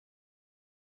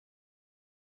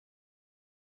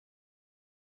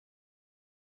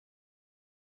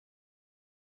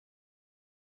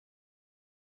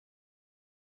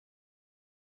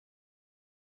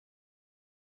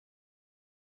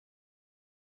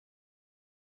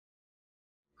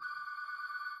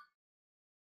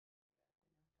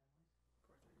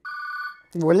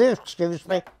Will you excuse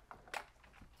me?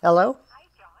 Hello? Hi,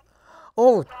 John.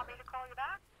 Oh, Do you want me to call you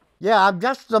back? yeah, I'm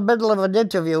just in the middle of an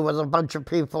interview with a bunch of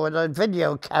people with a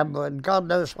video camera and God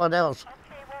knows what else.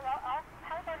 Okay, well,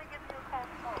 how about I give you a call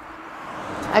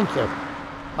tomorrow? Thank you.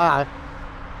 Bye.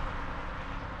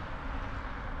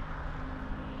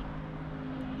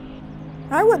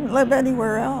 I wouldn't live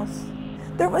anywhere else.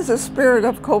 There was a spirit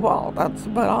of Cobalt, that's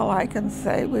about all I can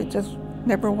say. We just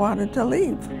never wanted to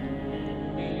leave.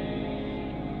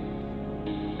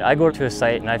 I go to a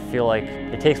site and I feel like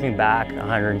it takes me back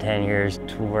 110 years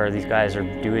to where these guys are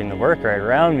doing the work right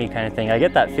around me kind of thing. I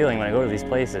get that feeling when I go to these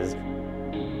places.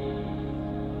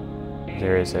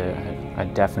 There is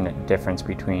a definite difference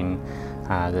between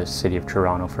the city of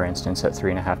Toronto, for instance, at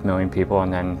 3.5 million people,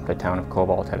 and then the town of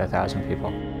Cobalt at 1,000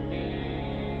 people.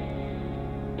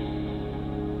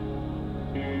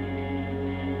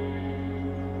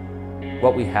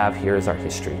 What we have here is our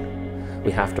history.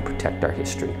 We have to protect our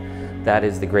history. That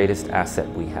is the greatest asset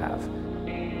we have.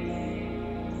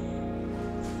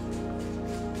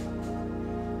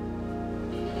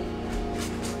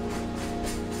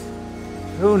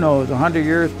 Who knows, 100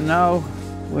 years from now,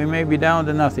 we may be down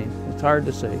to nothing. It's hard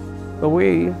to say. But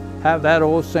we have that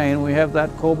old saying, we have that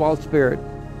Cobalt spirit.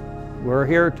 We're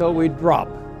here till we drop.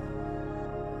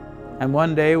 And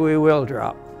one day we will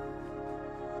drop.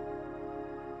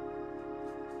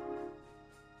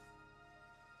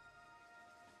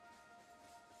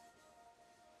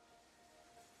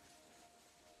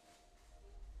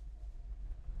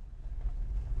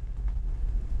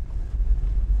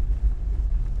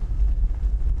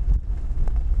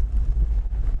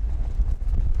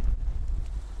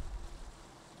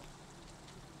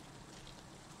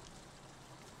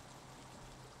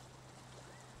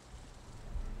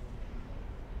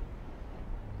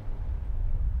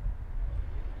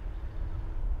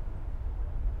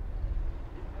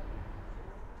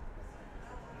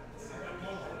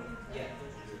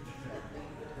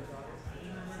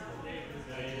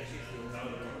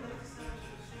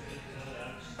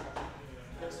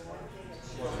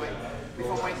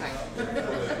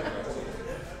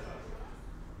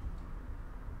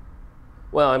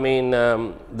 Well, I mean,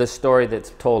 the story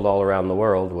that's told all around the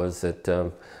world was that,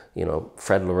 you know,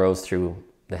 Fred LaRose threw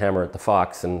the hammer at the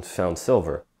fox and found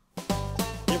silver.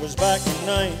 It was back in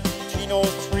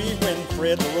 1903 when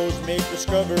Fred LaRose made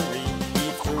discovery.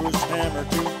 He threw his hammer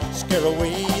to scare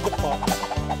away the fox.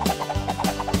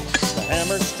 The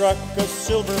hammer struck a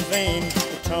silver vein.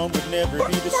 The town would never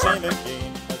be the same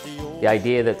again. The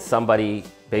idea that somebody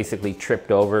basically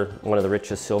tripped over one of the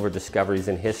richest silver discoveries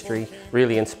in history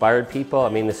really inspired people. I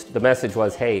mean, the message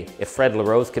was, hey, if Fred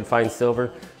LaRose could find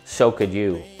silver, so could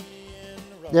you.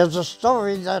 There's a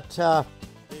story that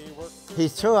he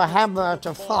threw a hammer at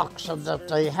a fox and that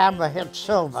the hammer hit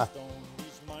silver.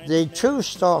 The true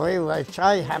story, which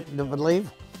I happen to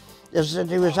believe, is that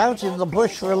he was out in the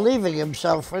bush relieving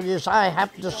himself when his eye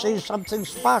happened to see something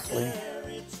sparkling.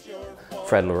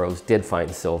 Fred LaRose did find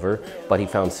silver, but he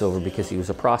found silver because he was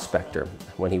a prospector.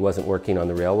 When he wasn't working on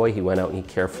the railway, he went out and he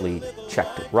carefully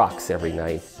checked rocks every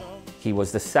night. He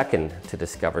was the second to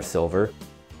discover silver.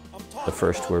 The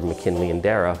first were McKinley and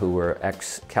Dara, who were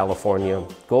ex-California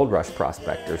gold rush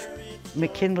prospectors.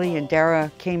 McKinley and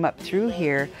Dara came up through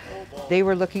here. They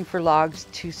were looking for logs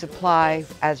to supply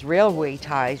as railway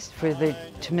ties for the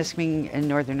Temiskaming and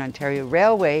Northern Ontario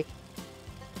Railway.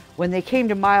 When they came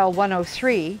to mile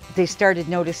 103, they started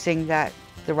noticing that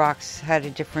the rocks had a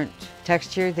different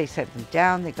texture. They set them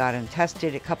down, they got them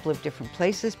tested a couple of different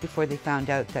places before they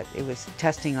found out that it was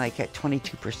testing like at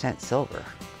 22% silver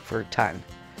for a ton.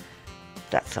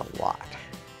 That's a lot.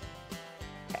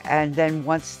 And then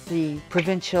once the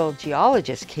provincial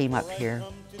geologist came up here,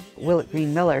 Willett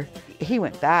Green Miller, he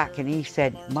went back and he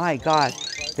said, my God,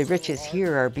 the riches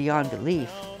here are beyond belief.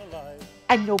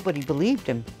 And nobody believed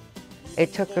him.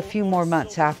 It took a few more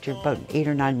months after, about 8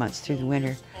 or 9 months through the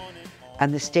winter,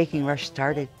 and the staking rush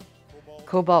started.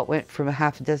 Cobalt went from a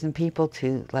half a dozen people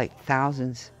to like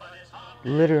thousands,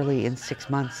 literally in 6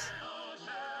 months.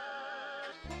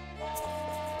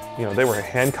 You know, they were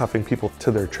handcuffing people to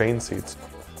their train seats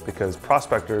because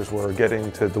prospectors were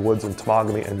getting to the woods in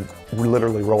Temagami and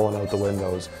literally rolling out the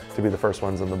windows to be the first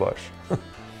ones in the bush.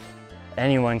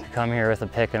 Anyone could come here with a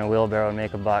pick and a wheelbarrow and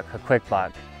make a buck, a quick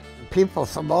buck. People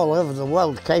from all over the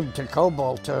world came to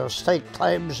Cobalt to stake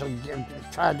claims and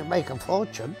tried to make a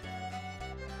fortune.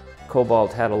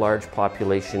 Cobalt had a large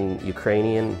population,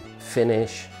 Ukrainian,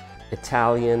 Finnish,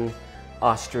 Italian,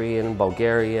 Austrian,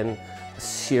 Bulgarian,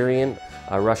 Syrian,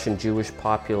 a Russian Jewish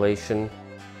population.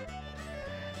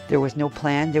 There was no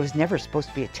plan. There was never supposed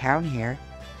to be a town here.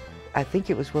 I think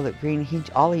it was Willett Green,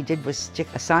 all he did was stick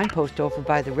a signpost over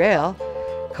by the rail,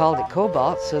 called it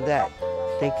Cobalt, so that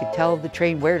they could tell the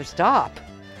train where to stop,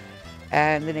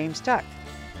 and the name stuck.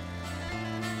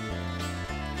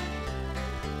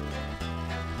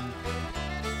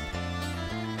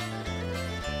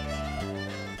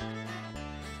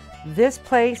 This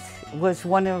place was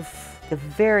one of the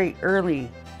very early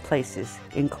places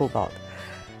in Cobalt.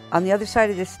 On the other side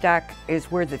of this stack is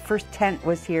where the first tent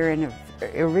was here, and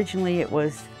originally it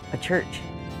was a church.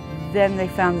 Then they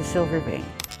found the silver vein.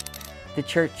 The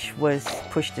church was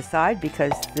pushed aside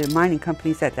because the mining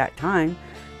companies at that time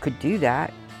could do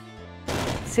that.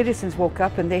 Citizens woke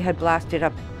up and they had blasted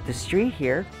up the street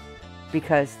here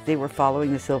because they were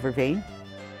following the silver vein.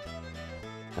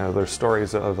 There's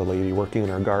stories of a lady working in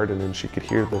her garden and she could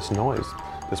hear this noise,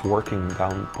 this working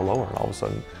down below her, and all of a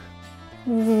sudden,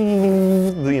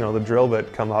 the drill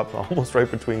bit come up almost right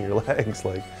between your legs.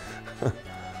 Like.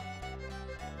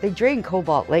 They drained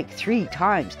Cobalt Lake 3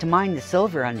 times to mine the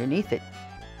silver underneath it.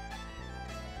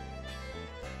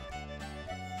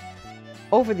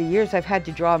 Over the years, I've had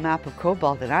to draw a map of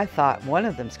Cobalt, and I thought one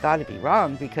of them's got to be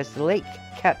wrong because the lake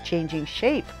kept changing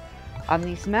shape on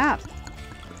these maps.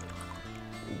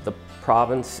 The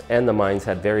province and the mines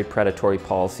had very predatory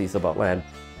policies about land.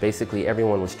 Basically,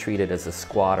 everyone was treated as a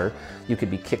squatter. You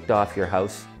could be kicked off your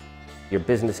house. Your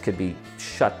business could be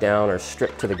shut down or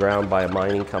stripped to the ground by a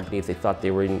mining company if they thought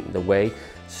they were in the way.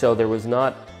 So there was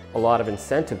not a lot of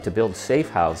incentive to build safe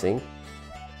housing.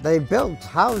 They built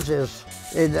houses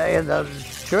in a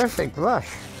terrific rush.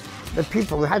 The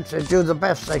people had to do the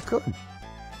best they could.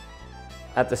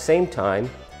 At the same time,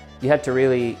 you had to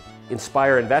really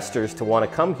inspire investors to want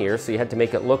to come here, so you had to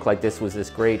make it look like this was this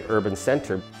great urban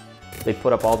center. They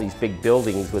put up all these big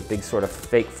buildings with big sort of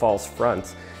fake false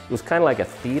fronts. It was kind of like a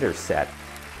theater set.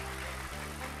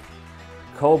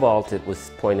 Cobalt, it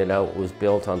was pointed out, was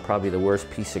built on probably the worst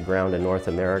piece of ground in North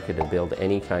America to build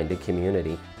any kind of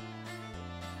community.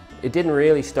 It didn't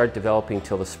really start developing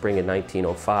till the spring of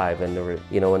 1905, and there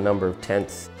were, a number of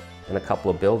tents and a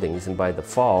couple of buildings, and by the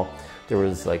fall, there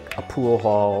was like a pool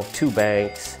hall, 2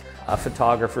 banks, a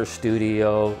photographer's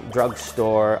studio,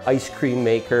 drugstore, ice cream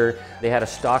maker. They had a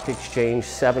stock exchange,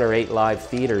 7 or 8 live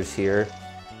theaters here,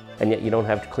 and yet you don't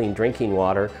have clean drinking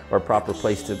water or a proper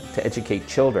place to educate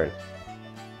children.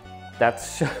 That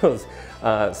shows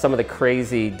some of the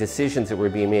crazy decisions that were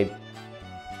being made.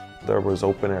 There was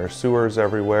open air sewers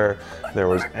everywhere. There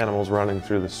was animals running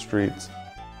through the streets.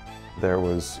 There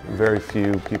was very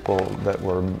few people that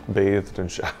were bathed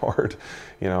and showered,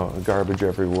 garbage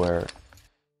everywhere.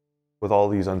 With all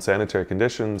these unsanitary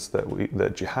conditions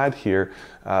that you had here,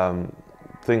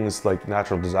 things like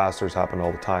natural disasters happened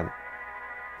all the time.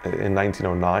 In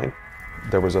 1909,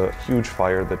 there was a huge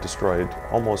fire that destroyed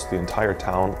almost the entire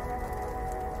town.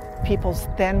 People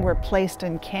then were placed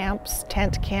in camps,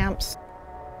 tent camps,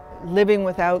 living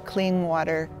without clean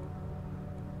water,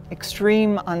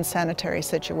 extreme unsanitary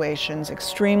situations,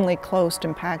 extremely close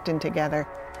and packed in together.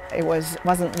 It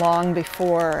wasn't long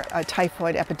before a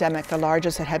typhoid epidemic, the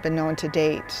largest that had been known to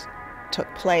date,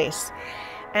 took place.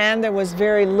 And there was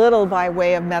very little by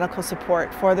way of medical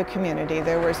support for the community.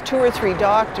 There was 2 or 3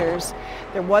 doctors.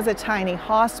 There was a tiny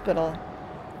hospital,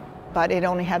 but it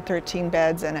only had 13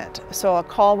 beds in it. So a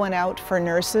call went out for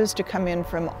nurses to come in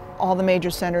from all the major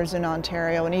centers in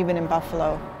Ontario and even in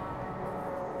Buffalo.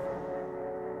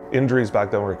 Injuries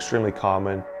back then were extremely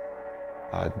common.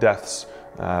 Deaths,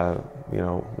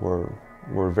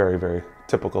 were very, very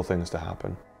typical things to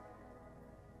happen.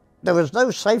 There was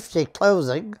no safety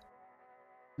clothing.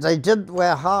 They didn't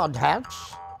wear hard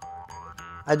hats.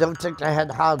 I don't think they had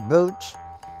hard boots.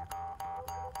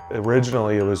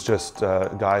 Originally, it was just a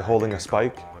guy holding a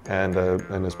spike and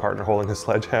his partner holding a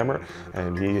sledgehammer,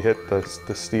 and he hit the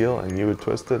steel and you would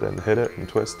twist it and hit it and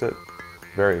twist it.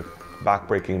 Very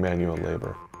backbreaking manual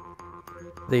labor.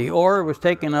 The ore was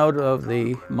taken out of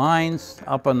the mines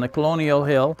up on the Colonial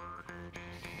Hill,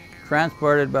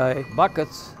 transported by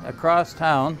buckets across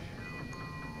town,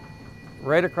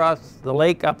 right across the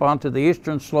lake up onto the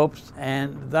eastern slopes,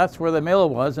 and that's where the mill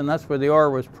was, and that's where the ore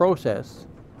was processed.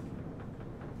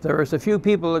 There was a few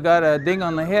people that got a ding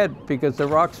on the head because the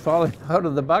rock's falling out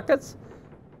of the buckets.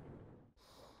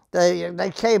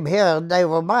 They came here and they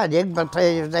were mining, but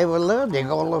they were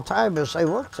learning all the time as they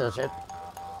worked at it.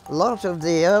 A lot of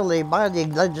the early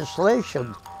mining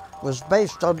legislation was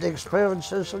based on the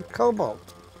experiences of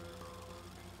Cobalt.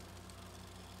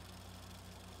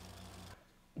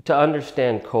 To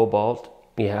understand Cobalt,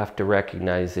 you have to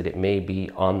recognize that it may be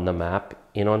on the map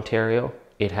in Ontario.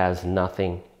 It has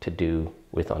nothing to do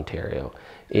with Ontario.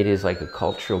 It is like a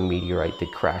cultural meteorite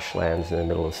that crash lands in the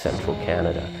middle of central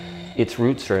Canada. Its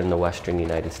roots are in the western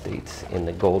United States, in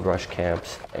the gold rush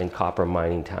camps and copper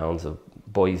mining towns of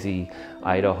Boise,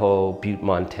 Idaho, Butte,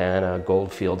 Montana,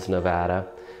 Goldfields, Nevada.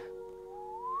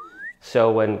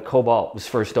 So when Cobalt was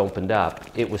first opened up,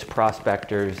 it was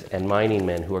prospectors and mining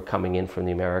men who were coming in from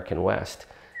the American West.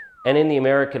 And in the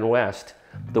American West,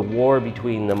 the war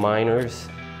between the miners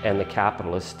and the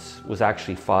capitalists was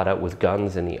actually fought out with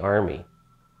guns in the army.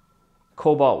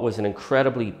 Cobalt was an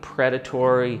incredibly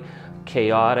predatory,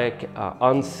 chaotic,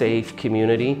 unsafe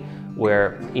community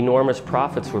where enormous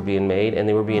profits were being made, and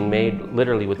they were being made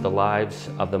literally with the lives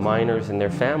of the miners and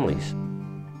their families.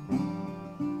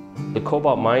 The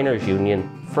Cobalt Miners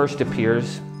Union first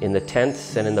appears in the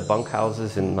tents and in the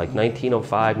bunkhouses in like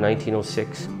 1905,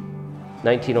 1906.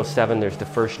 1907, there's the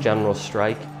first general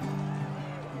strike.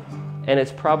 And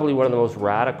it's probably one of the most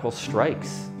radical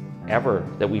strikes ever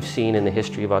that we've seen in the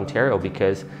history of Ontario,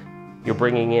 because you're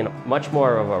bringing in much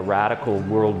more of a radical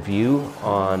worldview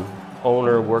on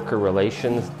owner-worker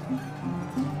relations.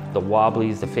 The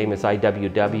Wobblies, the famous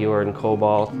IWW, are in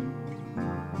Cobalt.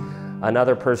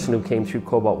 Another person who came through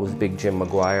Cobalt was Big Jim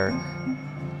McGuire.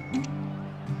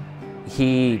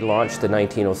 He launched the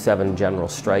 1907 general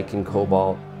strike in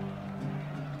Cobalt.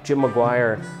 Jim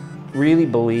McGuire really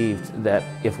believed that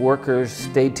if workers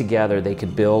stayed together, they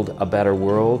could build a better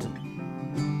world.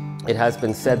 It has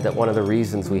been said that one of the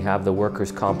reasons we have the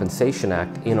Workers' Compensation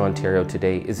Act in Ontario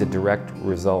today is a direct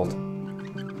result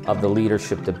of the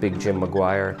leadership that Big Jim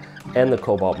McGuire and the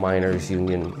Cobalt Miners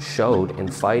Union showed in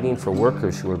fighting for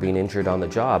workers who were being injured on the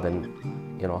job. And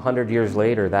 100 years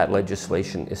later, that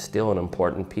legislation is still an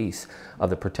important piece of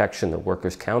the protection that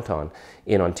workers count on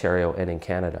in Ontario and in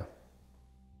Canada.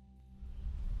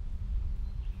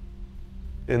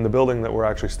 In the building that we're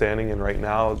actually standing in right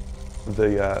now,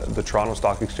 the Toronto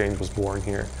Stock Exchange was born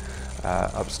here,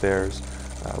 upstairs,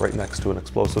 right next to an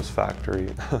explosives factory.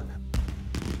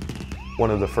 One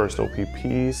of the first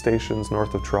OPP stations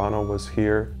north of Toronto was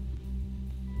here.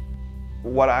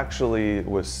 What actually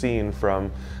was seen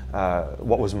from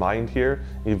what was mined here,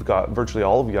 you've got virtually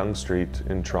all of Yonge Street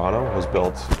in Toronto was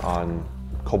built on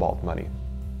cobalt money.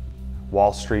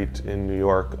 Wall Street in New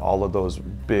York, all of those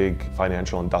big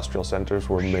financial industrial centers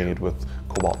were made with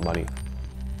cobalt money.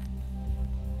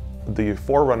 The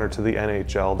forerunner to the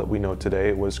NHL that we know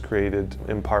today was created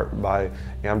in part by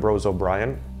Ambrose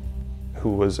O'Brien,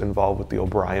 who was involved with the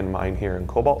O'Brien mine here in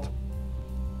Cobalt.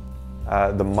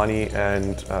 The money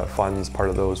and funds, part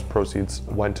of those proceeds,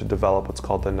 went to develop what's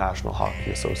called the National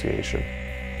Hockey Association.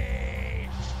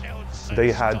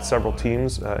 They had several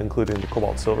teams, including the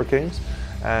Cobalt Silver Kings,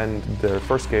 and their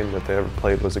first game that they ever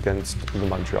played was against the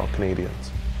Montreal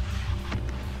Canadiens.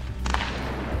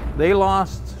 They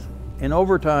lost in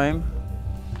overtime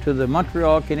to the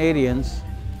Montreal Canadiens.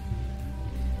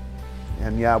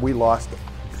 And yeah, we lost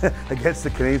against the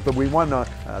Canadiens, but we won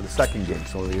the second game,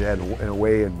 so we had an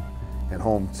away and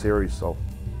home series. So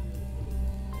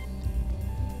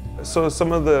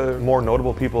some of the more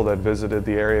notable people that visited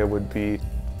the area would be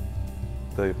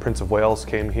the Prince of Wales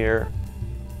came here.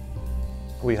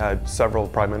 We had several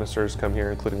prime ministers come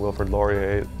here, including Wilfrid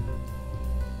Laurier.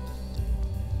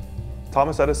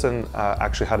 Thomas Edison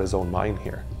actually had his own mine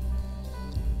here.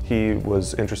 He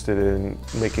was interested in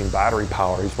making battery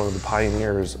power. He's one of the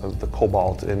pioneers of the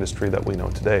cobalt industry that we know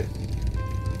today.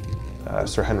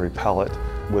 Sir Henry Pellet,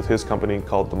 with his company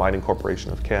called the Mining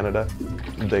Corporation of Canada,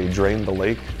 they drained the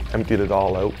lake, emptied it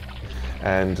all out,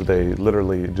 and they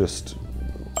literally just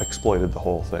exploited the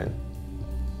whole thing.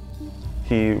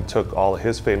 He took all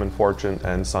his fame and fortune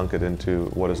and sunk it into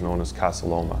what is known as Casa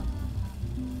Loma.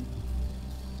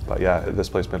 But yeah, this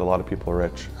place made a lot of people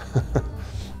rich.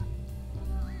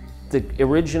 The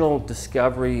original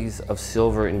discoveries of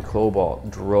silver and cobalt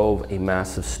drove a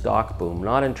massive stock boom,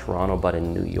 not in Toronto, but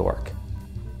in New York.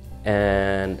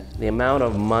 And the amount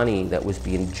of money that was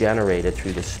being generated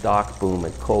through the stock boom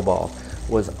at Cobalt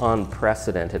was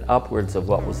unprecedented, upwards of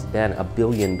what was then $1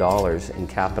 billion in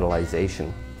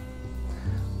capitalization.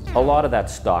 A lot of that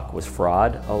stock was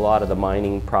fraud. A lot of the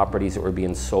mining properties that were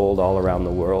being sold all around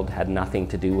the world had nothing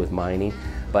to do with mining,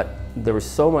 but there was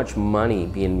so much money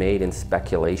being made in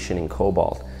speculation in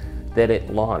cobalt that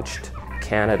it launched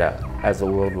Canada as a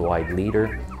worldwide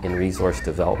leader in resource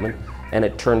development, and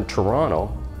it turned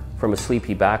Toronto from a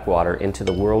sleepy backwater into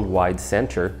the worldwide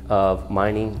center of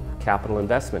mining capital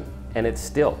investment. And it's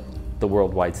still the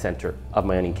worldwide center of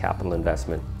mining capital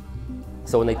investment.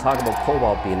 So when they talk about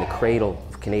cobalt being the cradle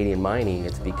of Canadian mining,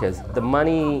 it's because the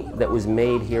money that was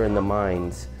made here in the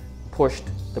mines pushed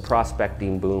the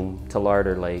prospecting boom to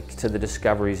Larder Lake, to the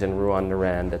discoveries in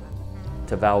Rouyn-Noranda,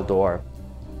 to Val d'Or,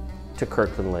 to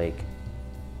Kirkland Lake,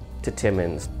 to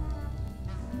Timmins.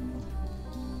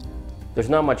 There's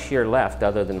not much here left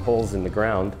other than holes in the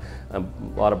ground, a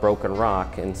lot of broken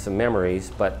rock and some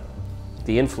memories, but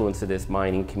the influence of this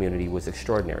mining community was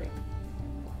extraordinary.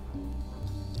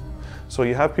 So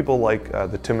you have people like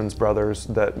the Timmins brothers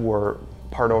that were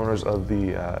part owners of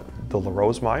the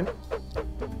LaRose mine,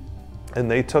 and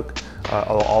they took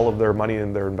all of their money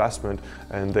and their investment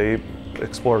and they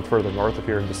explored further north of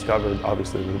here and discovered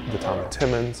obviously the town of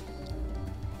Timmins.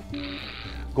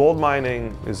 Gold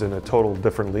mining is in a total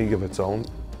different league of its own.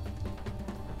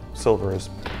 Silver is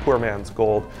poor man's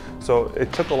gold. So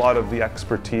it took a lot of the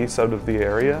expertise out of the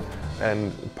area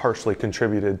and partially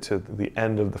contributed to the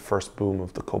end of the first boom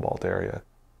of the cobalt area.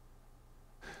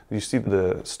 You see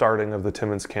the starting of the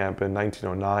Timmins camp in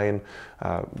 1909,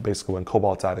 basically when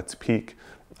cobalt's at its peak.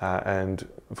 And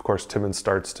of course Timmins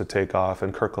starts to take off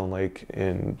and Kirkland Lake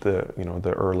in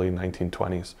the early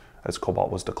 1920s as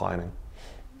cobalt was declining.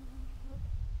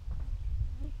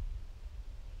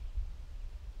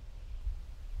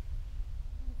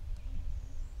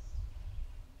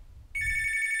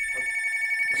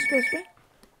 Excuse me?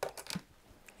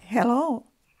 Hello?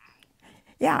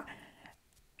 Yeah.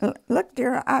 Look,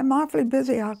 dear, I'm awfully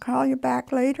busy. I'll call you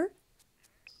back later.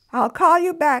 I'll call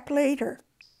you back later.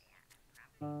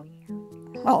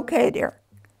 Okay, dear.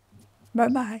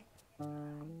 Bye-bye.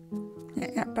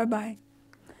 Yeah, bye-bye.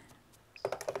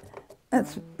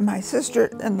 That's my sister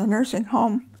in the nursing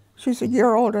home. She's a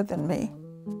year older than me.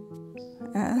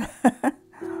 And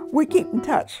we keep in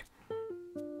touch.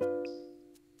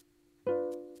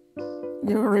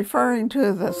 You were referring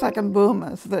to the second boom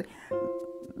as the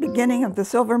beginning of the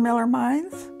silver miller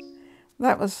mines.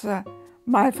 That was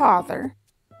my father.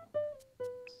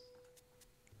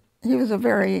 He was a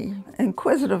very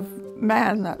inquisitive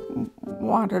man that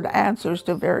wanted answers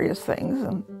to various things,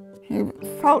 and he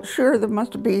felt sure there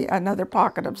must be another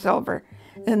pocket of silver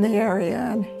in the area,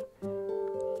 and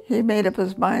he made up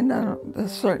his mind on a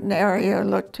certain area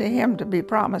looked to him to be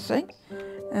promising,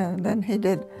 and then he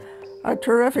did a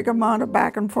terrific amount of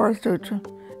back and forth to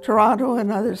Toronto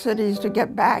and other cities to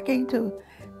get backing to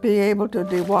be able to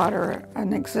dewater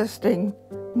an existing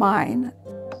mine.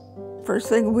 First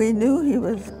thing we knew, he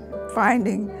was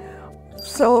finding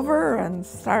silver and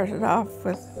started off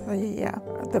with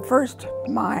the first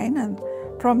mine, and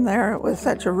from there it was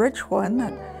such a rich one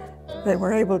that they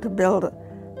were able to build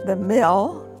the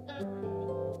mill,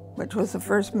 which was the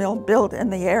first mill built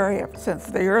in the area since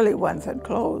the early ones had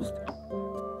closed.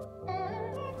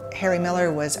 Harry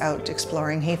Miller was out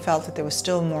exploring. He felt that there was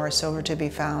still more silver to be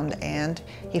found, and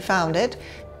he found it.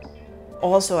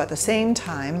 Also at the same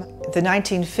time, the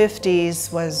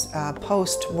 1950s was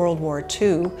post-World War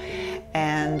II,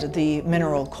 and the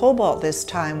mineral cobalt this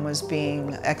time was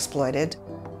being exploited.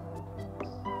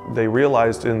 They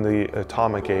realized in the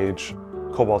atomic age,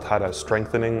 cobalt had a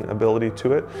strengthening ability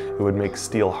to it. It would make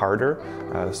steel harder,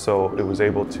 so it was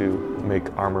able to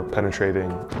make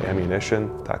armor-penetrating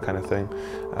ammunition, that kind of thing.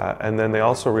 And then they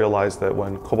also realized that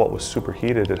when cobalt was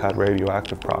superheated, it had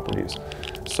radioactive properties.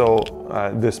 So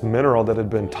this mineral that had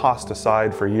been tossed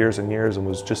aside for years and years and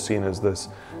was just seen as this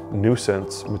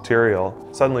nuisance material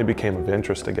suddenly became of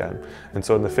interest again. And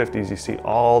so in the 50s you see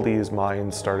all these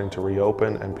mines starting to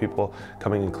reopen and people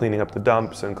coming and cleaning up the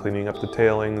dumps and cleaning up the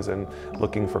tailings and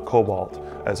looking for cobalt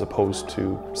as opposed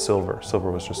to silver.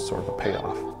 Silver was just sort of a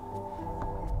payoff.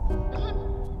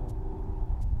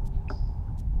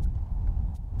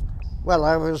 Well,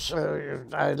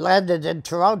 I landed in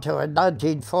Toronto in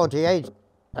 1948.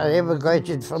 I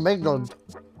immigrated from England.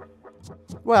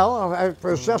 Well, I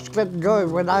was just getting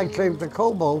going when I came to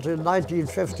Cobalt in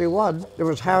 1951. There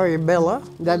was Harry Miller,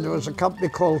 then there was a company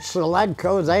called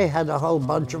Solanco. They had a whole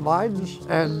bunch of mines,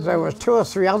 and there were 2 or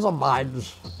 3 other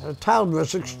mines. The town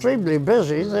was extremely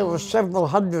busy. There were several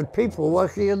hundred people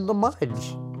working in the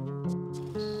mines.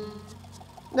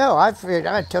 No, I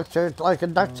took to it like a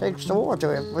duck takes to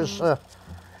water. It was a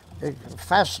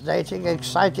fascinating,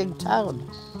 exciting town.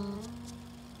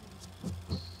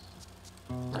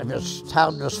 And this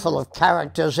town was full of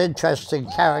characters, interesting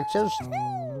characters.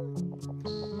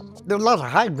 There were a lot of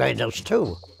high graders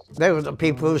too. They were the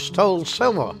people who stole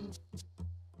silver.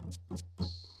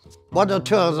 1 or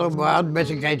 2 of them were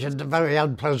unmitigated and very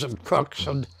unpleasant crooks,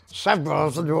 and several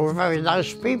of them were very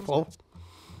nice people.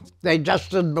 They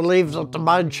just didn't believe that the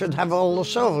mine should have all the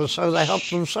silver, so they helped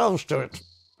themselves to it.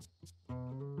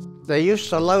 They used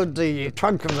to load the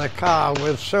trunk of the car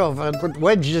with silver and put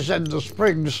wedges in the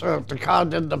springs so that the car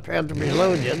didn't appear to be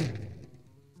loaded.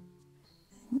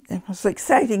 It was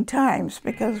exciting times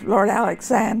because Lord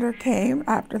Alexander came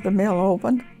after the mill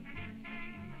opened.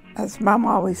 As Mom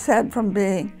always said, from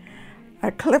being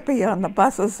a clippy on the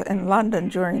buses in London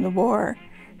during the war,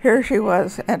 here she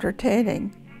was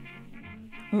entertaining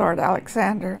Lord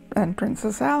Alexander and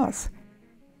Princess Alice.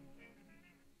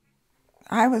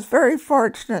 I was very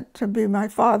fortunate to be my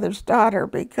father's daughter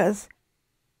because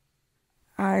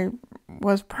I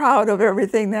was proud of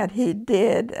everything that he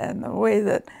did and the way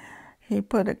that he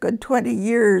put a good 20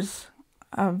 years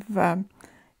of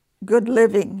good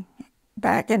living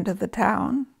back into the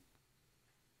town.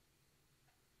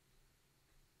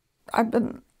 I've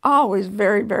been always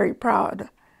very, very proud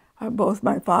of both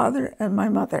my father and my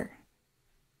mother.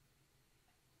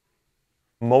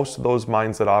 Most of those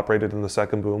mines that operated in the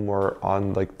second boom were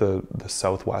on like the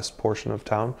southwest portion of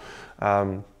town.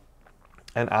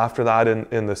 And after that,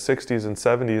 in the 60s and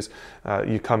 70s,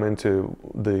 you come into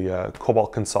the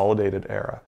Cobalt consolidated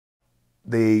era.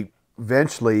 They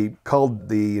eventually culled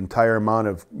the entire amount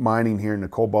of mining here in the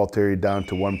Cobalt area down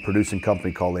to one producing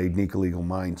company called Agnico Eagle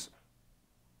Mines.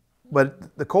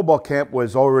 But the Cobalt camp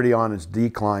was already on its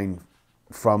decline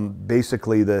from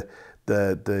basically the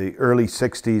early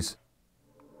 60s.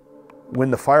 When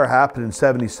the fire happened in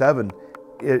 77,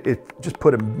 it just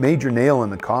put a major nail in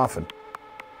the coffin.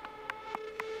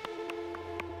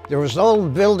 There was an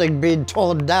old building being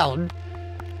torn down,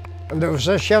 and there was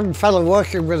this young fellow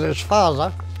working with his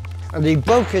father, and he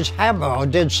broke his hammer or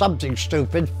did something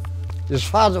stupid. His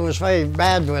father was very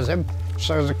mad with him,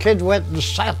 so the kid went and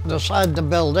sat inside the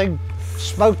building,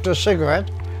 smoked a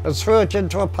cigarette, and threw it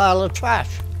into a pile of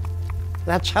trash.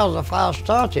 That's how the fire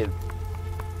started.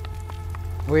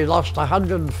 We lost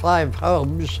 105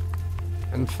 homes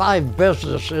and 5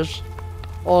 businesses,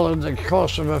 all in the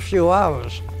course of a few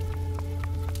hours.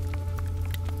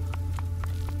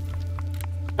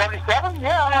 77?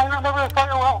 Yeah, I remember the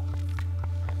fire well.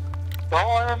 Oh,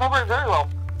 I remember it very well.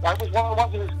 I was one of the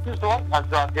ones who was accused of lighting that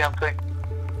goddamn thing.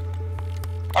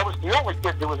 I was the only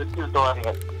kid who was accused of lighting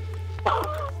it.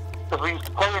 Because we used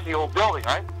to play in the old building,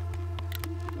 right?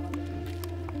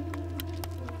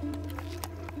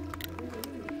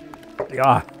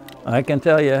 Yeah, I can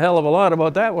tell you a hell of a lot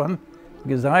about that one,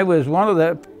 because I was one of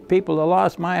the people that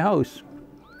lost my house.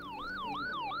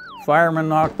 Fireman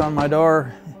knocked on my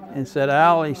door and said,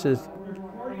 Al, he says,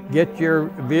 get your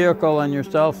vehicle and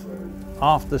yourself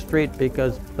off the street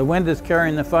because the wind is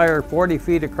carrying the fire 40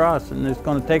 feet across and it's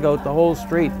going to take out the whole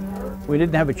street. We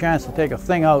didn't have a chance to take a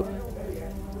thing out.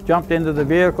 Jumped into the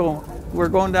vehicle. We're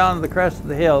going down to the crest of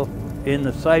the hill. In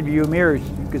the side view mirrors,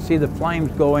 you could see the flames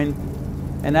going.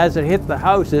 And as it hit the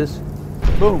houses,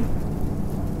 boom,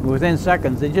 within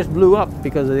seconds, they just blew up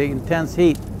because of the intense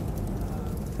heat.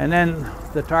 And then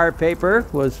the tar paper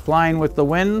was flying with the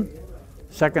wind,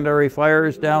 secondary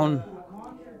fires down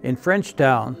in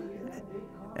Frenchtown.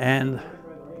 And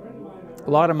a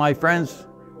lot of my friends,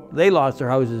 they lost their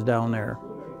houses down there.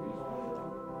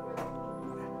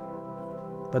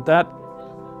 But that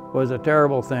was a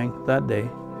terrible thing that day.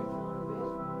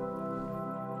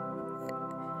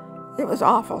 It was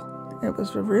awful. It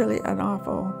was really an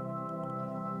awful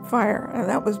fire. And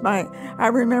that was I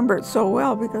remember it so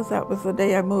well because that was the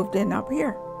day I moved in up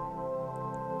here.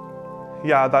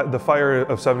 Yeah, the fire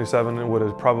of 77 would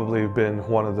have probably been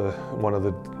one of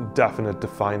the definite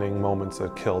defining moments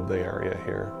that killed the area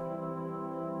here.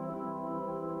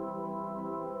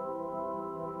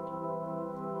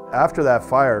 After that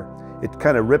fire, it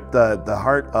kind of ripped the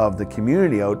heart of the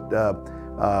community out,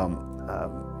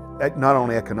 not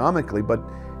only economically, but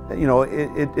you know,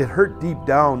 it hurt deep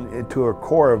down into a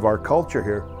core of our culture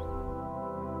here.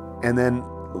 And then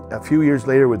a few years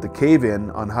later with the cave-in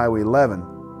on Highway 11.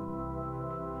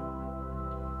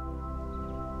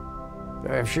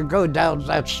 If you go down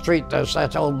that street, there's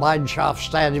that old mine shaft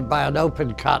standing by an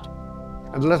open cut.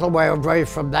 And a little way away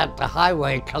from that, the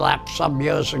highway collapsed some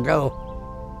years ago.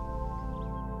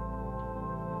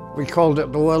 We called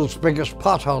it the world's biggest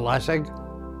pothole, I think.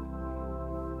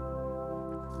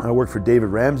 I worked for David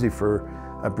Ramsey for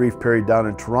a brief period down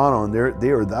in Toronto, and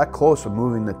they were that close to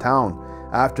moving the town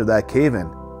after that cave-in.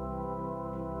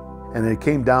 And it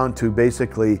came down to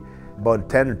basically about a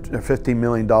 $10 or $15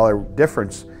 million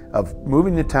difference of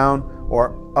moving the town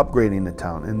or upgrading the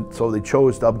town. And so they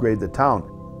chose to upgrade the town.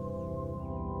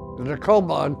 The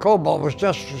Cobalt was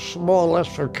just more or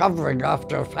less recovering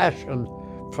after a fashion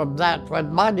from that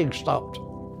when mining stopped.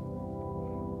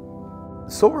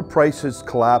 Silver prices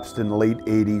collapsed in the late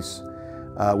 80s.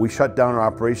 We shut down our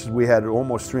operations. We had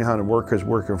almost 300 workers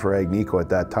working for Agnico at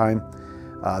that time.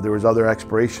 There was other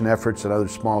exploration efforts and other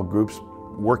small groups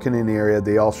working in the area.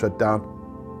 They all shut down.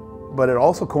 But it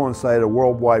also coincided a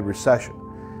worldwide recession,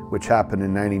 which happened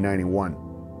in 1991.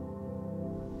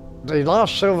 The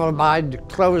last silver mine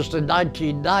closed in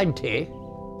 1990,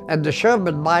 and the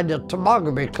Sherman mine at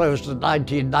Temagami closed in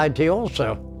 1990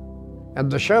 also. And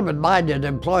the Sherman mine had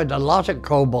employed a lot of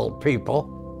cobalt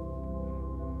people.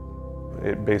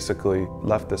 It basically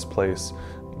left this place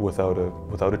without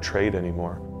a trade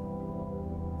anymore.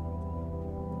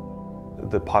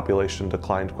 The population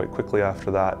declined quite quickly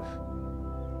after that.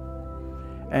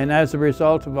 And as a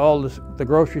result of all the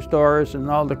grocery stores and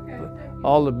all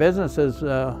the businesses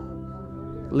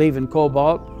leaving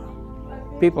Cobalt,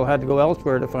 people had to go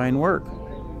elsewhere to find work.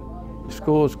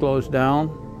 Schools closed down,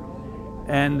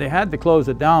 and they had to close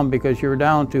it down because you were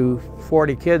down to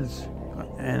 40 kids,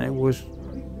 and it was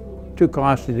too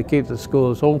costly to keep the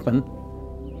schools open.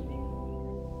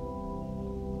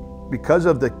 Because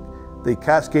of the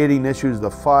cascading issues, the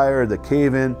fire, the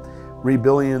cave-in,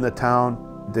 rebuilding in the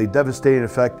town, the devastating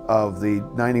effect of the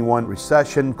 '91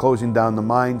 recession, closing down the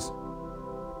mines,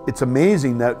 it's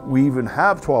amazing that we even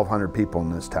have 1,200 people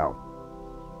in this town.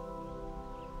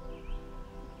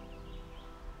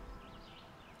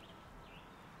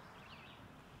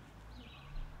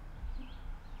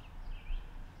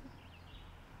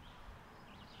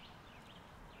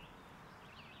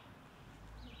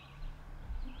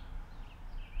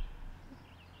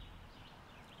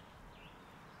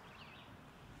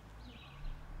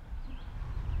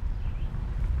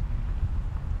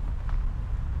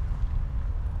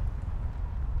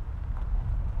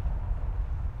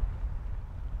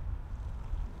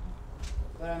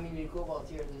 But I mean, in Cobalt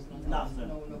here, there's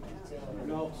nothing.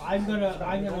 No, I'm gonna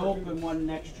open one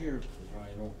next year.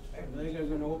 I think I'm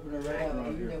gonna open it right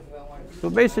around here. So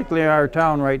basically our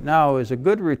town right now is a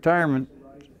good retirement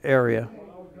area,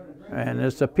 and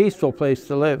it's a peaceful place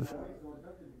to live.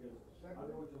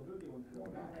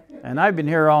 And I've been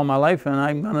here all my life, and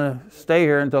I'm gonna stay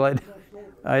here until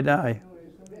I die.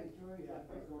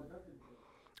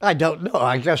 I don't know.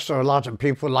 I guess there are a lot of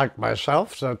people like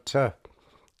myself that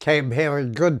came here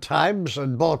in good times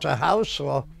and bought a house,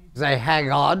 or they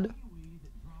hang on.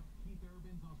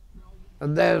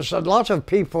 And there's a lot of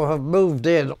people who have moved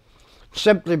in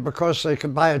simply because they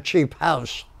can buy a cheap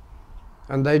house,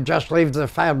 and they just leave their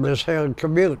families here and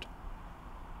commute.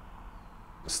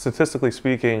 Statistically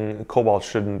speaking, Cobalt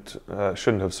shouldn't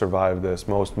have survived this.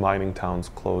 Most mining towns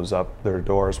close up their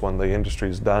doors when the industry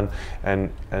is done,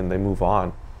 and they move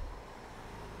on.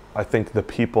 I think the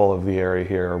people of the area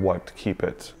here are what keep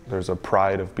it. There's a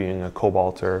pride of being a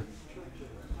Cobalter.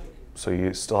 So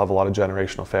you still have a lot of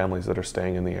generational families that are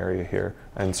staying in the area here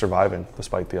and surviving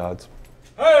despite the odds.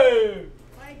 Hey!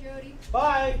 Bye, Jody.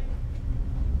 Bye!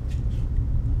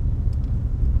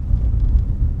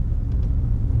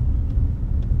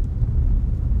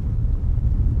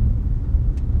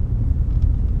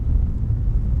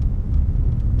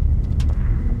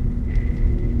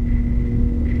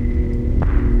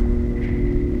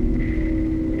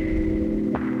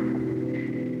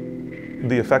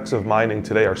 The effects of mining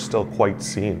today are still quite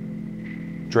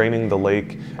seen. Draining the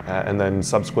lake and then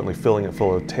subsequently filling it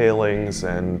full of tailings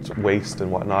and waste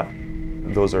and whatnot,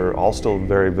 those are all still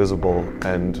very visible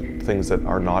and things that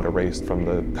are not erased from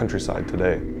the countryside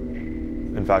today.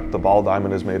 In fact, the ball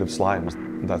diamond is made of slimes.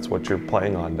 That's what you're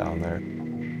playing on down there.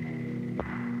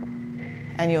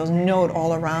 And you'll note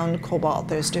all around Cobalt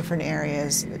there's different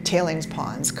areas, tailings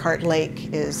ponds. Cart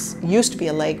Lake used to be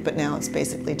a lake, but now it's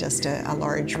basically just a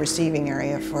large receiving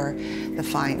area for the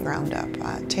fine ground up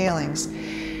tailings.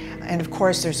 And of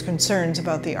course there's concerns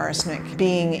about the arsenic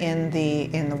being in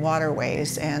the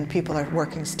waterways, and people are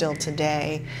working still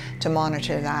today to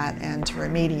monitor that and to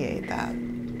remediate that.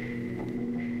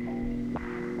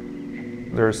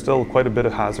 There's still quite a bit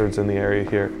of hazards in the area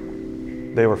here.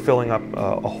 They were filling up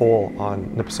a hole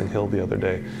on Nipissing Hill the other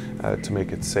day to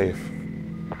make it safe.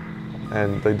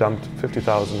 And they dumped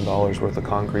 $50,000 worth of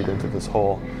concrete into this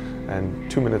hole.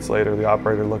 And 2 minutes later, the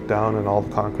operator looked down and all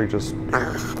the concrete just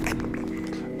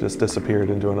disappeared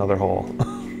into another hole.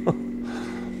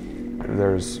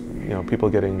 There's people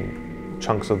getting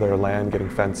chunks of their land getting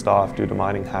fenced off due to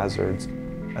mining hazards.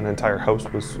 An entire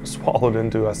house was swallowed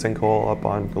into a sinkhole up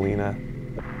on Galena.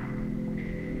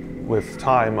 With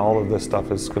time, all of this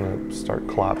stuff is going to start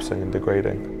collapsing and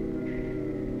degrading.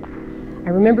 I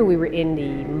remember we were in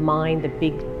the mine, the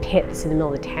big pits in the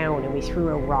middle of the town, and we threw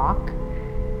a rock.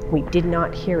 We did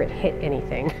not hear it hit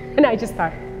anything. And I just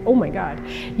thought, oh my God,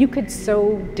 you could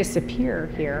so disappear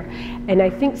here. And I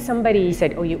think somebody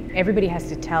said, everybody has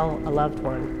to tell a loved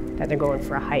one that they're going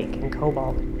for a hike in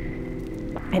Cobalt.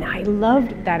 And I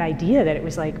loved that idea that it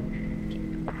was like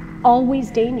always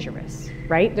dangerous.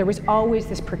 Right? There was always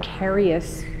this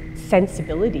precarious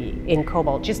sensibility in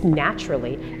Cobalt, just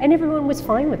naturally, and everyone was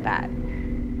fine with that.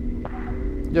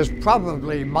 There's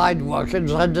probably mine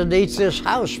workings underneath this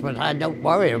house, but I don't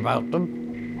worry about them.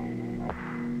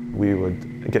 We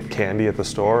would get candy at the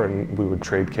store and we would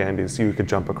trade candy so you could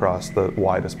jump across the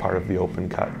widest part of the open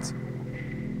cuts.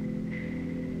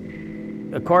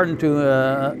 According to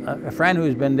a friend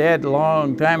who's been dead a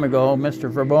long time ago,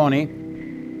 Mr. Fraboni,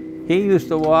 he used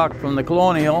to walk from the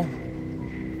Colonial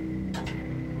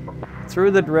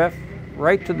through the drift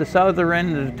right to the southern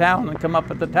end of the town and come up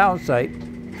at the town site,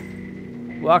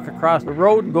 walk across the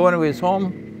road and go into his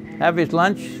home, have his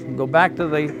lunch, go back to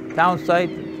the town site,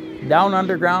 down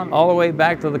underground, all the way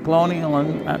back to the Colonial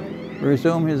and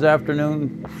resume his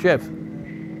afternoon shift.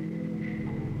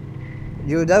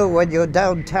 You know, when you're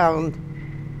downtown,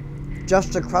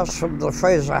 just across from the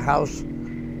Fraser House,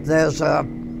 there's a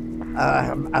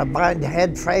mine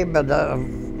head frame and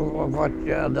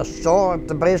the store at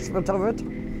the basement of it.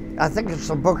 I think it's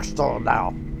a bookstore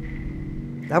now.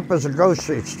 That was a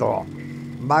grocery store.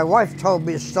 My wife told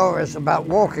me stories about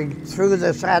walking through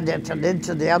this adit and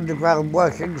into the underground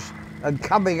workings and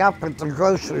coming up at the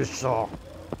grocery store.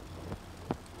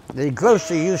 The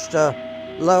grocer used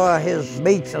to lower his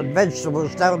meat and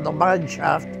vegetables down the mine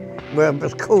shaft where it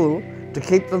was cool to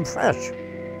keep them fresh.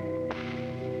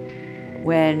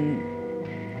 When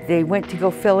they went to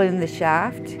go fill in the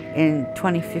shaft in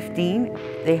 2015,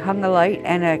 they hung a light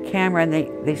and a camera and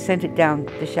they sent it down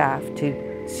the shaft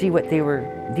to see what they were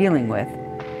dealing with.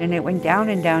 And it went down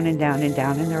and down and down and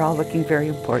down, and they're all looking very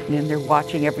important and they're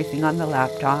watching everything on the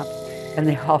laptop, and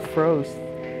they all froze.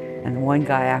 And one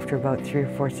guy, after about 3 or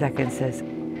 4 seconds, says,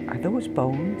 "Are those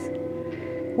bones?"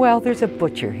 Well, there's a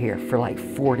butcher here for like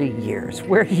 40 years.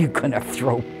 Where are you gonna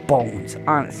throw bones,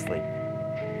 honestly?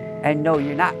 And no,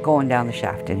 you're not going down the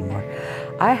shaft anymore.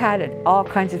 I had all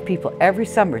kinds of people every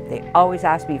summer. They always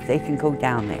ask me if they can go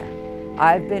down there.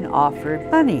 I've been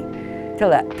offered money to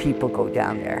let people go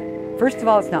down there. First of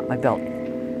all, it's not my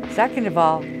building. Second of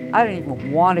all, I don't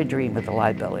even want to dream of the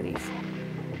liabilities.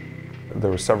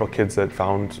 There were several kids that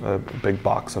found a big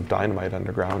box of dynamite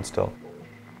underground still.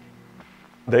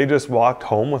 They just walked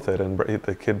home with it, and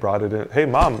the kid brought it in. "Hey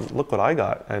Mom, look what I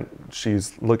got." And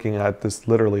she's looking at this,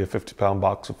 literally a 50-pound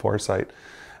box of Foresight.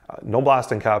 No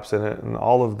blasting caps in it, and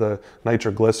all of the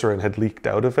nitroglycerin had leaked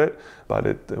out of it, but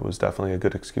it was definitely a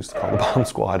good excuse to call the bomb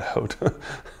squad out.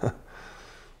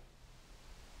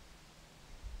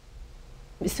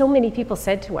 So many people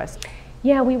said to us,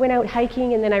 "Yeah, we went out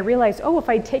hiking and then I realized, oh, if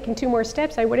I'd taken 2 more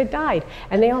steps, I would have died."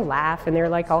 And they all laugh and they're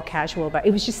like all casual about it.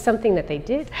 It was just something that they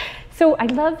did. So I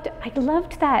loved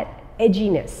that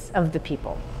edginess of the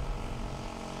people.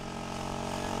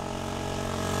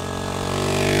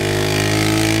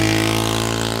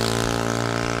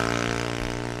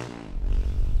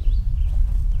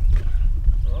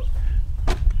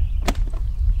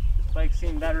 This bike's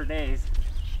seen better days.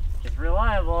 It's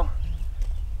reliable.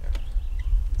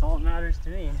 That's all that matters to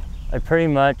me. I pretty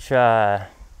much, when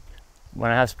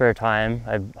I have spare time,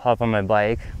 I hop on my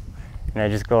bike and I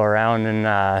just go around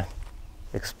and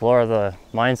explore the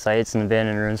mine sites and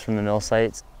abandoned ruins from the mill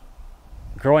sites.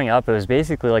 Growing up, it was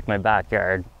basically like my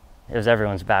backyard. It was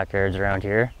everyone's backyards around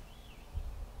here.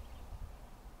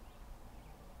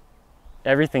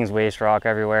 Everything's waste rock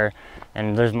everywhere,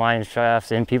 and there's mine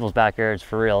shafts in people's backyards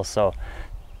for real. So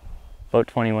about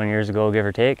 21 years ago, give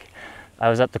or take, I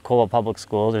was at the Cobalt Public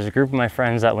School. There's a group of my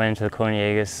friends that went to the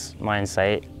Coney-Agus mine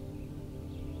site,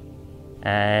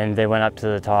 and they went up to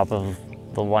the top of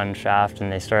the one shaft and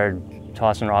they started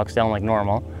tossing rocks down like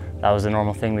normal. That was the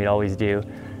normal thing we'd always do.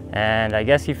 And I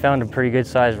guess he found a pretty good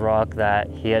sized rock that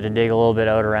he had to dig a little bit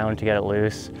out around to get it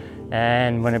loose.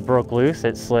 And when it broke loose,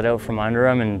 it slid out from under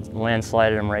him and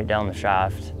landslided him right down the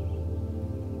shaft.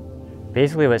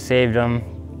 Basically what saved him,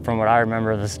 from what I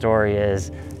remember of the story,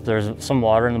 is there's some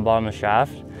water in the bottom of the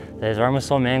shaft. His arm was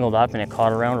so mangled up and it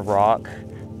caught around a rock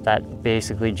that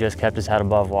basically just kept his head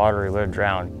above water. He would have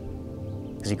drowned,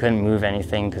 because he couldn't move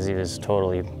anything because he was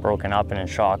totally broken up and in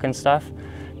shock and stuff.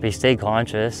 But he stayed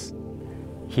conscious.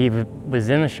 He was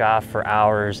in the shaft for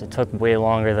hours. It took way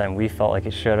longer than we felt like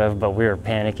it should have, but we were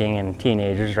panicking and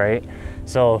teenagers, right?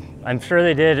 So I'm sure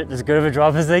they did as good of a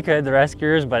job as they could, the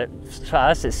rescuers, but to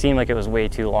us it seemed like it was way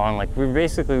too long. Like we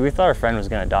thought our friend was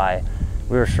gonna die.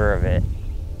 We were sure of it.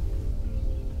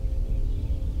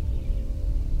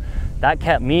 That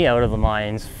kept me out of the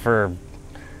mines for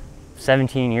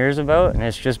 17 years about, and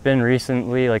it's just been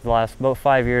recently, like the last about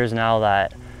 5 years now,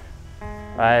 that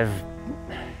I've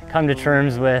come to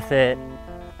terms with it.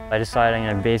 I decided I'm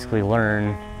gonna basically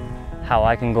learn how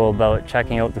I can go about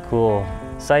checking out the cool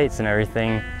sites and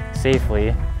everything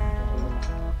safely.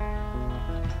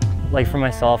 Like for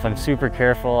myself, I'm super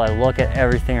careful. I look at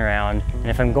everything around, and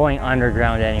if I'm going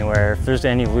underground anywhere, if there's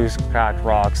any loose cracked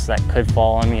rocks that could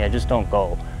fall on me, I just don't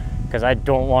go, because I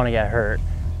don't want to get hurt.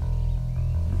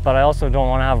 but I also don't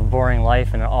want to have a boring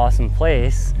life in an awesome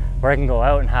place where I can go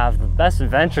out and have the best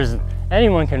adventures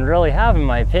anyone can really have, in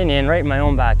my opinion, right in my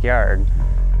own backyard.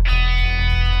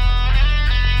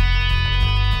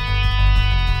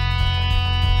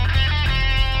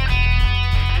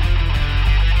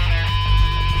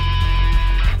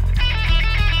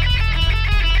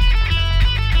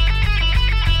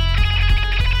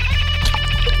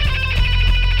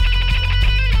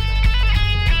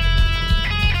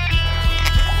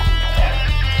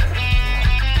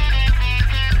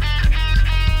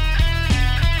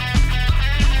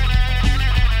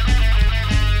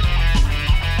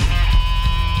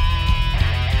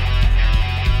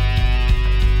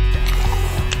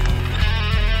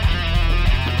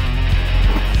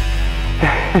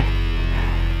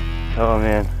 Oh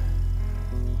man,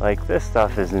 like this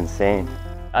stuff is insane.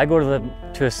 I go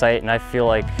to a site and I feel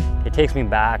like it takes me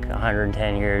back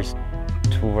 110 years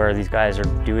to where these guys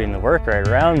are doing the work right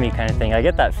around me kind of thing. I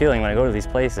get that feeling when I go to these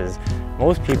places.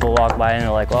 Most people walk by and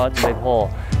they're like, well, it's a big hole.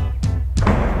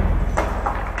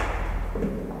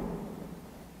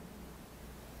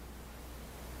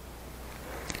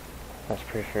 That's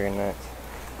pretty freaking nuts.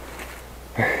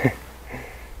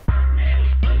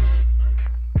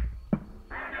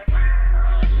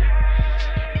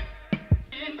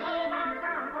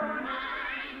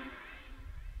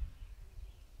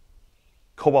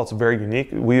 Cobalt's very unique.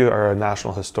 We are a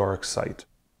National Historic Site.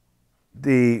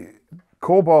 The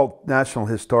Cobalt National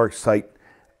Historic Site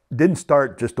didn't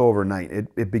start just overnight.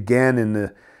 It began in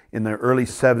the early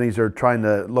 70s. They were trying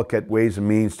to look at ways and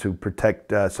means to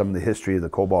protect some of the history of the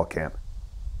Cobalt camp.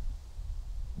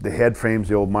 The head frames,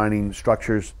 the old mining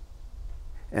structures,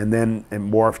 and then it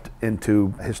morphed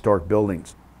into historic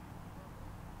buildings.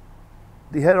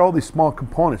 They had all these small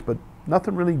components, but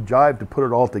nothing really jived to put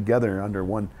it all together under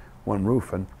one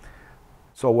roof. And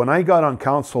so when I got on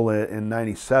council in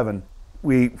 '97,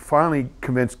 we finally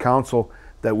convinced council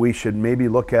that we should maybe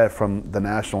look at it from the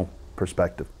national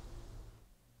perspective.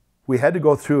 We had to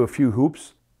go through a few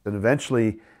hoops, and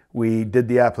eventually we did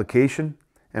the application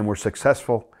and were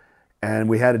successful, and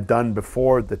we had it done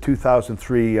before the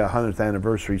 2003 100th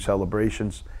anniversary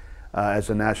celebrations as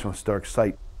a National Historic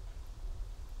Site.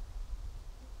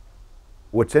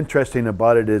 What's interesting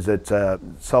about it is it's a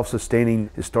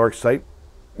self-sustaining historic site.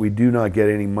 We do not get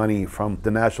any money from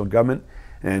the national government,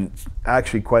 and it's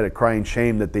actually quite a crying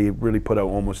shame that they really put out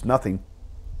almost nothing.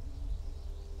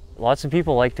 Lots of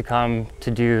people like to come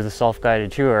to do the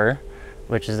self-guided tour,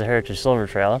 which is the Heritage Silver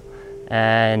Trail,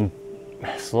 and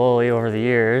slowly over the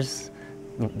years,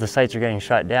 the sites are getting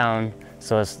shut down,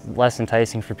 so it's less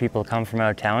enticing for people to come from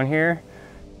out of town here.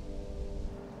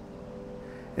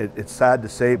 It's sad to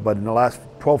say, but in the last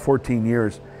 12, 14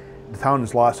 years, the town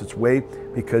has lost its way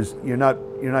because you're not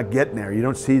getting there. You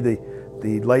don't see the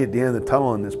light at the end of the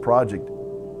tunnel in this project.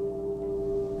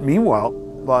 Meanwhile,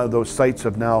 a lot of those sites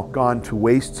have now gone to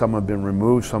waste. Some have been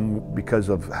removed, some because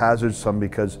of hazards, some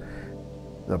because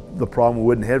the problem with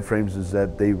wooden head frames is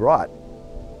that they rot.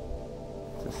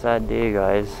 It's a sad day,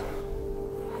 guys.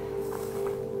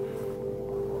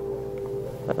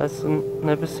 That's a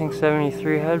Nipissing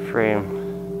 73 head frame.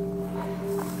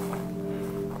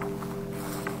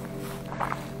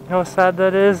 You know how sad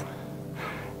that is?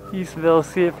 You used to be able to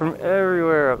see it from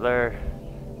everywhere up there.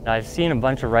 I've seen a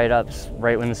bunch of write-ups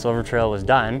right when the Silver Trail was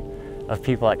done of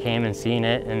people that came and seen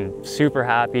it and super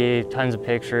happy, tons of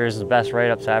pictures, the best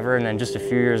write-ups ever, and then just a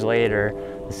few years later,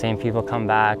 the same people come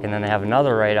back and then they have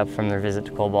another write-up from their visit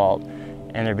to Cobalt,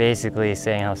 and they're basically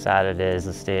saying how sad it is,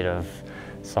 the state of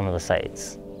some of the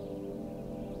sites.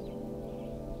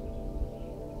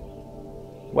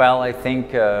 Well, I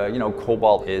think, you know,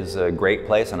 Cobalt is a great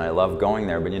place and I love going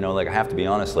there, but you know, like I have to be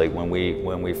honest, like when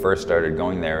we first started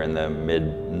going there in the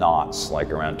mid-noughts,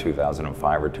 like around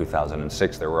 2005 or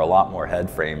 2006, there were a lot more head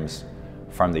frames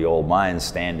from the old mines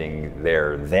standing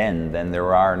there then than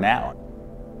there are now.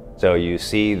 So you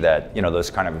see that, you know, those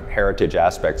kind of heritage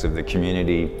aspects of the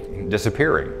community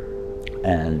disappearing.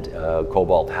 And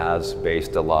Cobalt has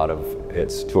based a lot of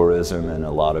its tourism and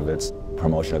a lot of its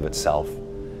promotion of itself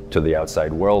to the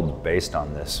outside world based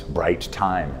on this bright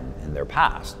time in their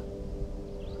past.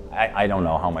 I don't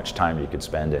know how much time you could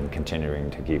spend in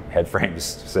continuing to keep head frames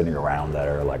sitting around that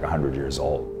are like 100 years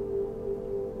old.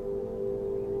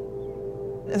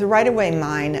 The right-of-way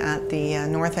mine at the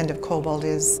north end of Cobalt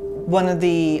is one of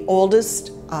the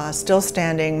oldest still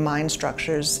standing mine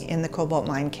structures in the Cobalt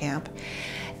mine camp.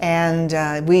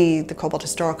 And we, the Cobalt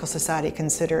Historical Society,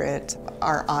 consider it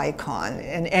our icon.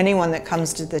 And anyone that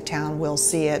comes to the town will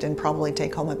see it and probably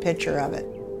take home a picture of it.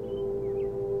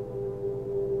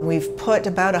 We've put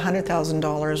about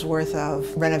 $100,000 worth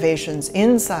of renovations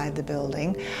inside the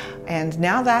building, and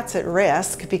now that's at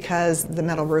risk because the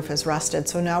metal roof is rusted.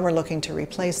 So now we're looking to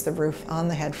replace the roof on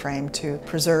the head frame to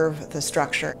preserve the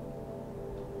structure.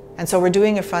 And so we're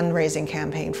doing a fundraising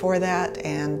campaign for that,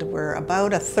 and we're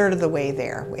about a third of the way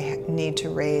there. We need to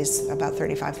raise about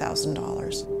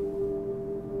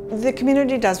 $35,000. The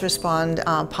community does respond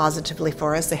positively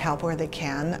for us. They help where they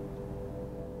can.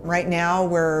 Right now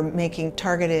we're making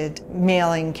targeted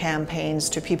mailing campaigns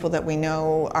to people that we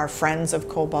know are friends of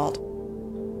Cobalt.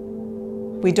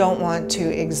 We don't want to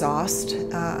exhaust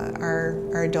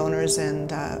our donors, and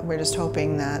we're just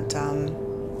hoping that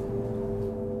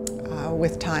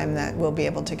with time that we'll be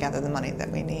able to gather the money that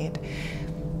we need.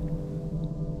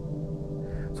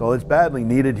 So it's badly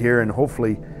needed here, and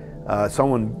hopefully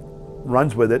someone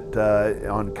runs with it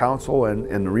on council,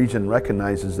 and the region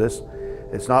recognizes this.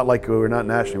 It's not like we're not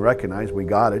nationally recognized. We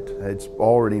got it. It's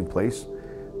already in place.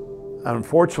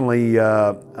 Unfortunately,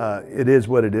 it is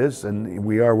what it is, and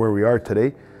we are where we are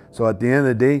today. So at the end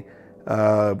of the day,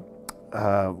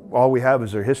 all we have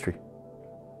is our history.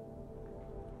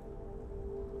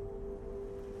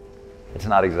 It's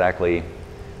not exactly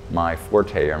my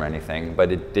forte or anything,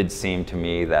 but it did seem to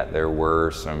me that there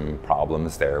were some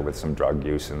problems there with some drug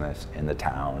use in the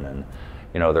town, and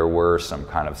you know, there were some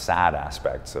kind of sad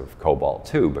aspects of Cobalt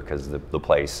too, because the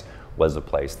place was a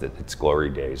place that its glory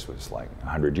days was like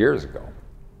 100 years ago.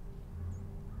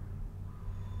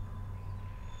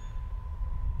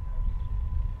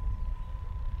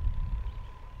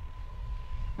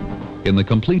 In the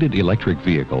completed electric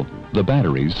vehicle, the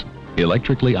batteries,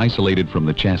 electrically isolated from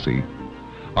the chassis,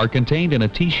 are contained in a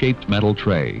T-shaped metal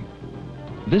tray.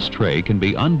 This tray can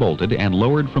be unbolted and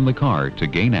lowered from the car to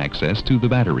gain access to the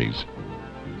batteries.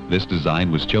 This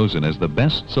design was chosen as the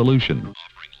best solution,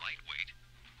 offering lightweight,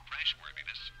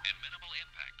 crashworthiness, and minimal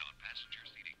impact on passenger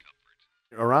seating comfort.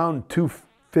 Around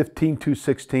 2015,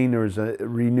 2016, there was a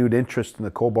renewed interest in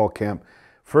the Cobalt camp.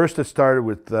 First, it started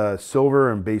with silver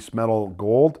and base metal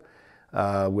gold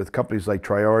with companies like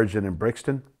Tri-Origin and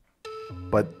Brixton.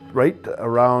 But right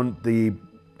around the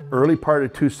early part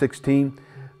of 2016,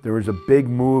 there was a big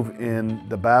move in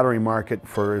the battery market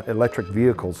for electric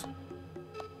vehicles.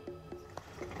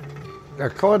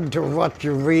 According to what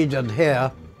you read in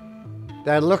here,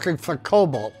 they're looking for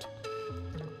cobalt.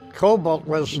 Cobalt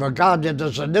was regarded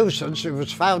as a nuisance. It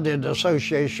was found in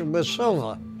association with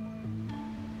silver.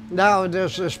 Now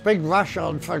there's this big rush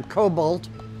on for cobalt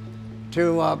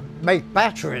to make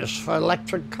batteries for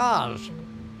electric cars.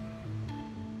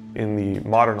 In the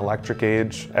modern electric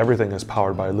age, everything is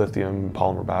powered by lithium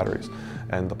polymer batteries.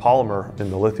 And the polymer in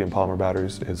the lithium polymer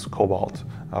batteries is cobalt,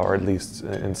 or at least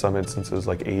in some instances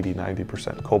like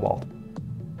 80–90% cobalt.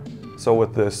 So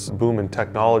with this boom in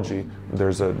technology,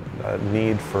 there's a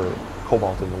need for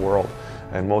cobalt in the world.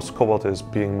 And most cobalt is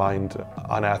being mined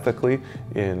unethically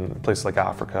in places like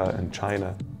Africa and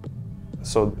China.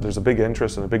 So there's a big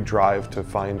interest and a big drive to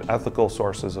find ethical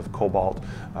sources of cobalt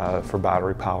for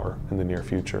battery power in the near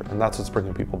future. And that's what's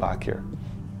bringing people back here.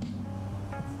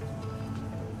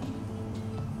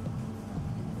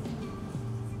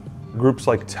 Groups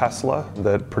like Tesla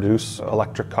that produce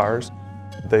electric cars,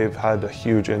 they've had a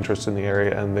huge interest in the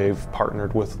area, and they've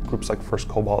partnered with groups like First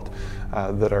Cobalt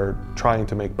that are trying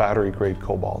to make battery-grade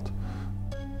cobalt.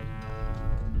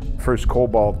 First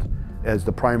Cobalt, as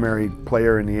the primary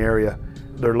player in the area,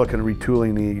 they're looking at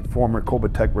retooling the former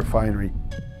Cobalt refinery.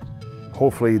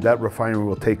 Hopefully that refinery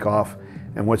will take off.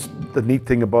 And what's the neat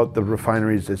thing about the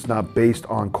refinery is it's not based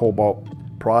on cobalt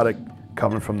product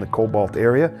coming from the Cobalt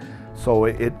area. So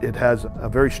it has a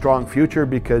very strong future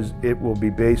because it will be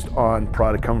based on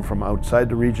product coming from outside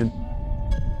the region.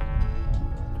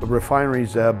 The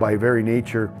refineries, by very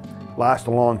nature, last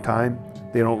a long time.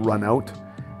 They don't run out.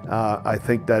 I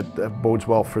think that bodes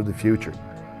well for the future.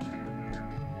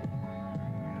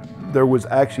 There was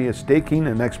actually a staking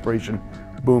and exploration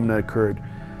boom that occurred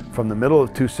from the middle of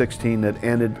 2016 that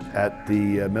ended at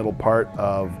the middle part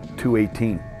of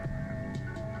 2018.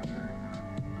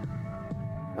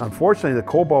 Unfortunately, the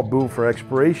cobalt boom for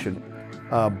exploration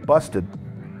busted,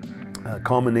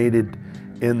 culminated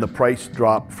in the price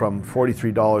drop from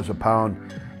 $43 a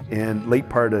pound in late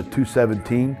part of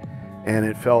 2017, and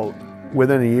it fell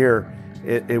within a year.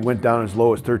 It went down as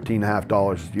low as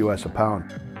 $13.50 US a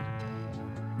pound.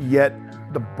 Yet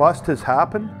the bust has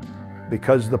happened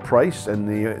because of the price, and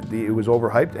it was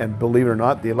overhyped, and believe it or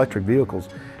not, the electric vehicles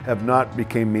have not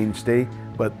become mainstay,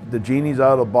 but the genie's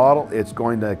out of the bottle. It's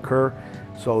going to occur.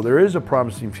 So there is a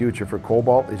promising future for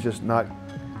cobalt. It's just not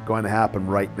going to happen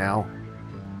right now.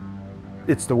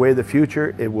 It's the way of the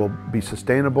future. It will be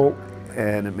sustainable,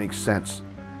 and it makes sense.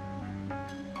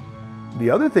 The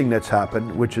other thing that's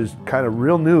happened, which is kind of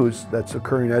real news that's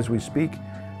occurring as we speak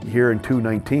here in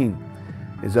 2019,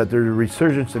 is that there's a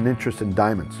resurgence in interest in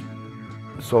diamonds.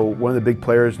 So one of the big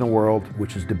players in the world,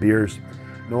 which is De Beers,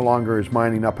 no longer is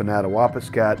mining up in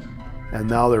Attawapiskat, and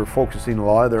now they're focusing a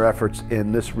lot of their efforts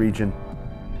in this region.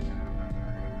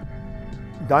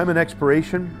 Diamond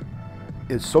exploration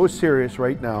is so serious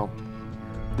right now.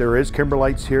 There is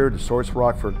kimberlites here, the source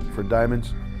rock for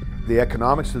diamonds. The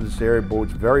economics of this area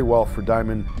bodes very well for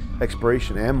diamond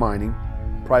exploration and mining.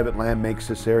 Private land makes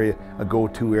this area a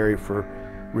go-to area for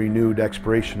renewed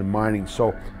exploration and mining.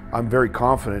 So I'm very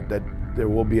confident that there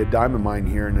will be a diamond mine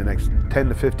here in the next 10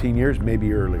 to 15 years,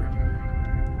 maybe earlier.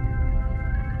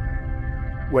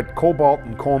 What Cobalt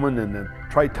and Coleman and the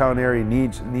Tri-Town area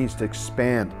needs to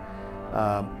expand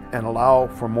and allow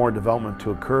for more development to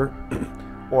occur,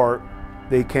 or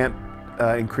they can't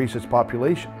increase its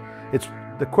population. It's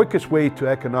the quickest way to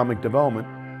economic development,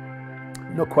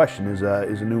 no question, is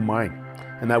a new mine,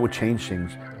 and that would change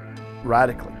things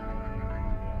radically.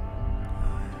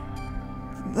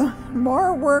 The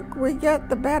more work we get,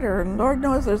 the better, and Lord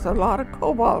knows there's a lot of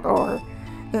cobalt ore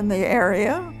in the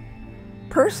area.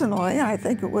 Personally, I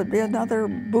think it would be another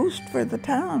boost for the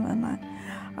town, and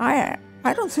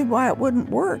I don't see why it wouldn't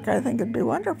work. I think it'd be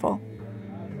wonderful.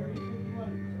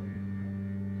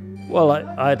 Well,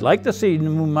 I'd like to see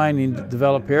new mining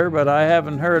develop here, but I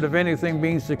haven't heard of anything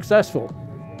being successful.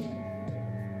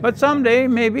 But someday,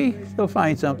 maybe, they'll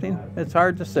find something. It's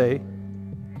hard to say.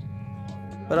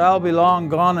 But I'll be long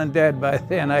gone and dead by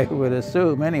then, I would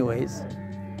assume, anyways.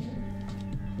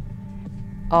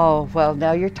 Oh, well,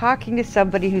 now you're talking to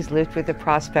somebody who's lived with a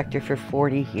prospector for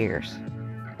 40 years.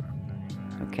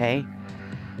 Okay?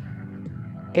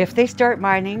 If they start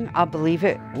mining, I'll believe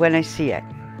it when I see it.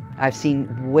 I've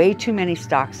seen way too many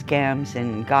stock scams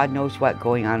and God knows what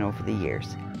going on over the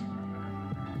years.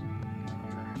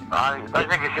 I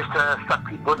think it's just stuck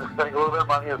people into spending a little bit of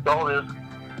money, as all it is.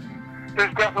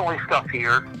 There's definitely stuff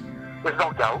here. There's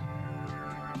no doubt.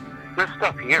 There's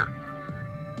stuff here.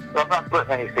 But I'm not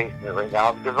putting any faith in it right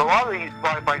now, because a lot of these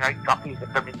fly-by-night companies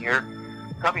that come in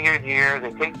here,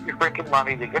 they take your freaking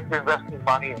money, they get their investment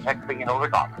money, and next thing you know, they're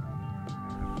gone.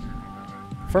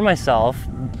 For myself,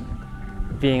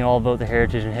 being all about the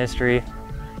heritage and history,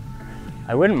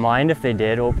 I wouldn't mind if they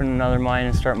did open another mine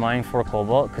and start mining for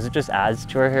cobalt, because it just adds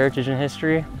to our heritage and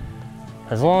history.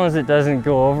 As long as it doesn't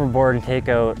go overboard and take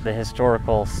out the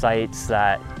historical sites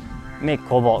that make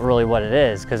cobalt really what it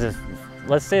is. Because if,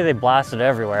 let's say they blast it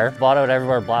everywhere, bought out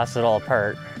everywhere, blasted it all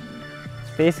apart,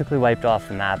 it's basically wiped off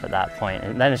the map at that point,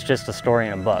 and then it's just a story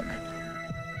in a book.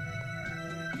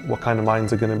 What kind of mine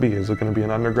is it going to be? Is it going to be an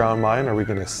underground mine? Are we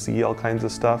going to see all kinds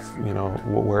of stuff? You know,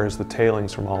 where is the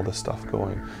tailings from all this stuff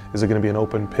going? Is it going to be an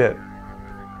open pit?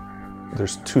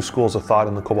 There's two schools of thought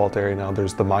in the cobalt area now.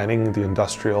 There's the mining, the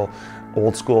industrial,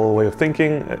 old school way of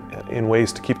thinking in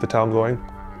ways to keep the town going.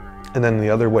 And then the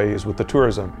other way is with the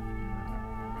tourism.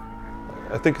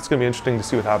 I think it's going to be interesting to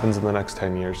see what happens in the next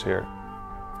 10 years here.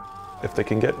 If they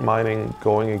can get mining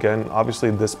going again,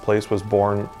 obviously this place was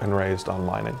born and raised on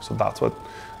mining, so that's what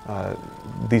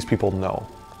these people know.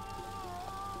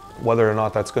 Whether or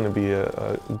not that's going to be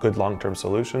a good long-term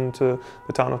solution to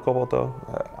the town of Cobalt, though,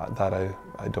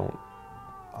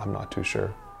 I'm not too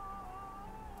sure.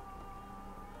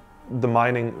 The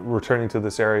mining returning to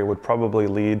this area would probably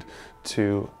lead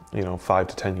to, 5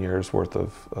 to 10 years worth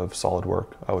of solid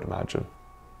work, I would imagine.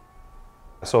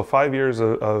 So 5 years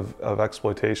of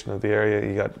exploitation of the area,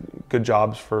 you got good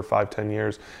jobs for 5, 10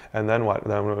 years, and then what?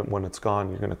 Then when it's gone,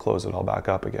 you're going to close it all back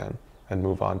up again and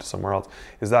move on to somewhere else.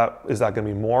 Is that going to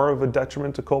be more of a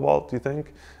detriment to Cobalt, do you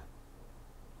think?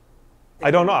 I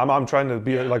don't know. I'm trying to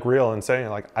be like real and saying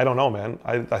like, I don't know, man.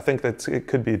 I think that it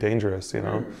could be dangerous,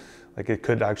 Like it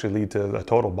could actually lead to a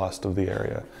total bust of the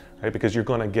area, right? Because you're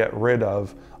going to get rid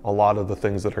of a lot of the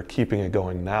things that are keeping it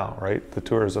going now, right? The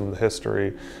tourism, the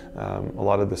history, a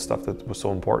lot of this stuff that was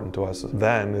so important to us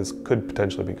then could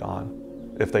potentially be gone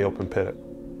if they open pit it.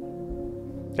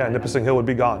 Yeah, Nipissing Hill would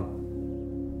be gone.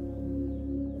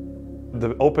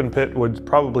 The open pit would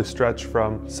probably stretch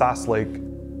from Sass Lake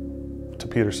to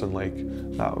Peterson Lake.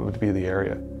 That would be the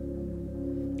area.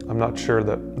 I'm not sure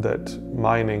that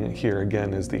mining here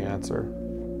again is the answer.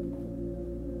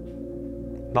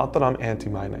 Not that I'm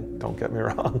anti-mining, don't get me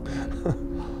wrong.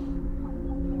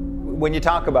 When you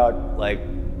talk about like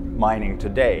mining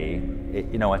today,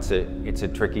 it's a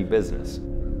tricky business.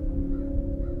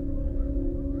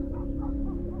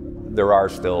 There are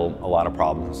still a lot of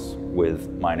problems with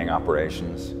mining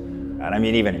operations. And I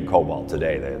mean, even in Cobalt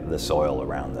today, the soil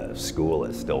around the school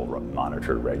is still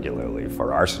monitored regularly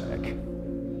for arsenic.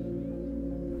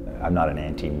 I'm not an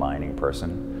anti-mining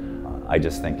person. I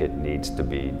just think it needs to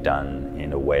be done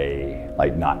in a way,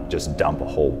 like not just dump a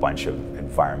whole bunch of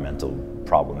environmental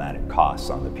problematic costs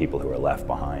on the people who are left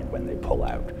behind when they pull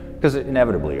out. Because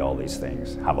inevitably all these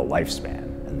things have a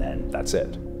lifespan, and then that's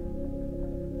it.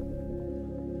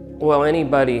 Well,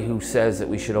 anybody who says that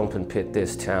we should open pit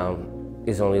this town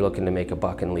is only looking to make a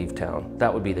buck and leave town.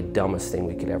 That would be the dumbest thing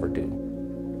we could ever do.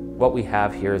 What we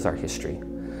have here is our history.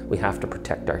 We have to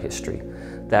protect our history.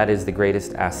 That is the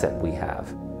greatest asset we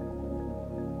have.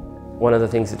 One of the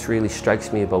things that really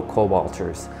strikes me about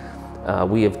Cobalters,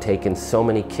 we have taken so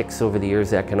many kicks over the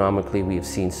years economically. We have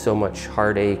seen so much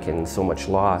heartache and so much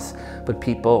loss, but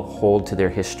people hold to their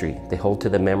history. They hold to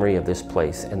the memory of this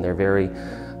place, and they're very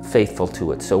faithful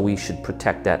to it. So we should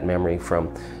protect that memory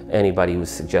from anybody who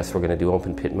suggests we're going to do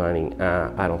open pit mining.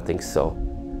 I don't think so.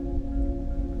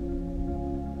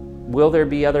 Will there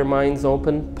be other mines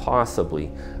open? Possibly.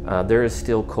 There is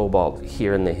still cobalt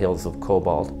here in the hills of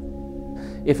Cobalt.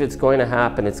 If it's going to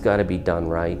happen, it's got to be done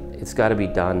right. It's got to be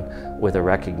done with a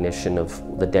recognition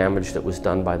of the damage that was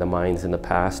done by the mines in the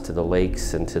past to the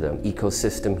lakes and to the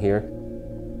ecosystem here.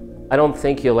 I don't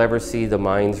think you'll ever see the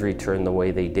mines return the way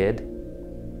they did.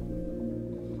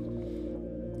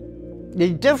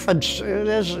 The difference,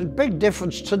 there's a big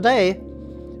difference today.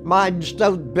 Mines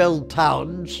don't build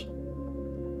towns.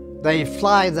 They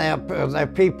fly their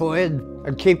people in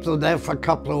and keep them there for a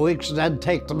couple of weeks and then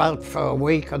take them out for a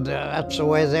week, and that's the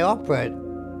way they operate.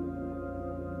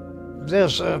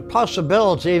 There's a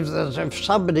possibility that if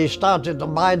somebody started a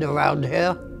mine around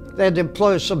here, they'd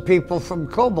employ some people from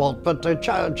Cobalt, but the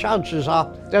chances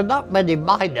are there are not many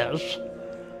miners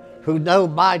who know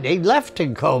mining left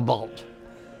in Cobalt.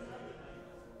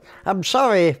 I'm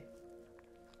sorry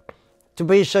to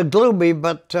be so gloomy,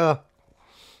 but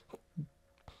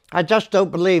I just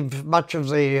don't believe much of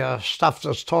the stuff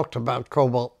that's talked about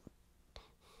Cobalt.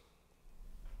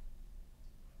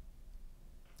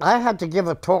 I had to give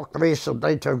a talk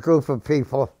recently to a group of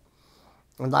people,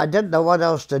 and I didn't know what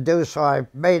else to do, so I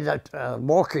made a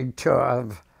walking tour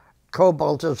of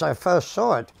Cobalt as I first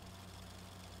saw it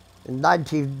in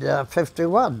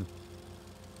 1951.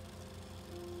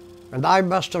 And I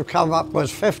must have come up with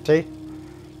 50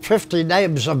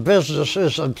 names of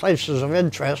businesses and places of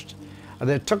interest. And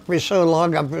it took me so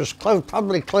long, I was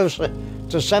probably closer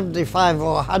to 75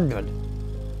 or 100.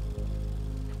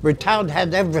 The town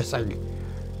had everything.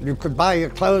 You could buy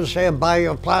your clothes here, buy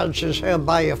your appliances here,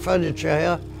 buy your furniture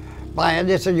here, buy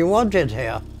anything you wanted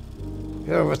here.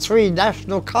 There were 3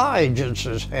 national car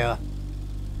agencies here.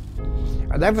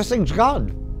 And everything's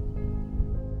gone.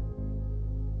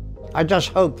 I just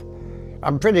hope,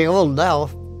 I'm pretty old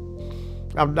now.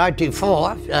 I'm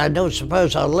 94, and I don't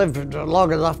suppose I'll live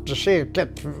long enough to see it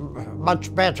get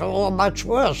much better or much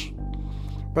worse.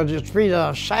 But it's been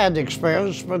a sad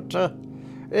experience, but a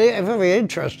very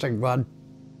interesting one.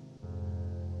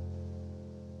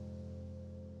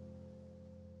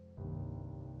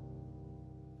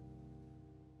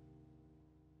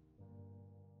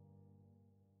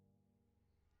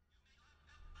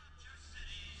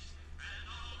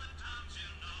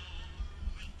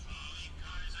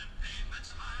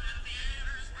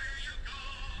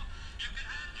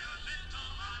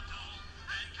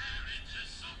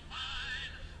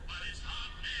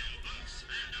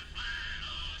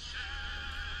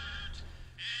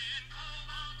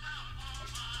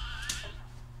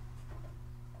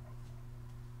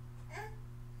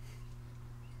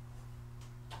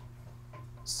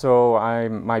 So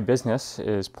my business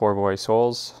is Poor Boy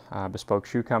Soles, bespoke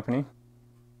shoe company,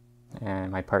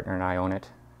 and my partner and I own it,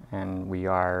 and we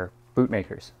are boot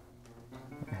makers,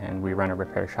 and we run a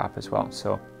repair shop as well.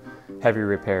 So heavy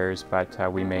repairs,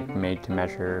 but we make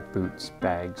made-to-measure boots,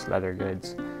 bags, leather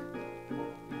goods.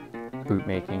 Boot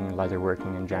making, leather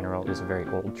working in general is a very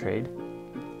old trade.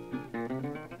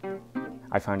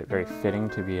 I found it very fitting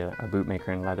to be a bootmaker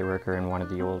and leatherworker in one of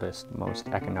the oldest, most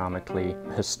economically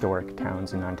historic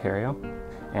towns in Ontario,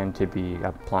 and to be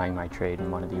applying my trade in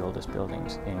one of the oldest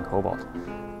buildings in Cobalt.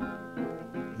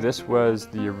 This was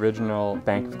the original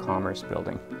Bank of Commerce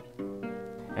building,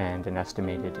 and an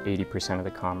estimated 80% of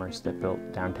the commerce that built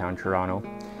downtown Toronto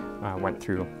went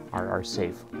through our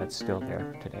safe that's still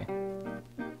there today.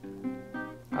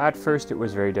 At first it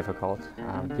was very difficult.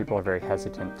 People are very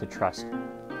hesitant to trust.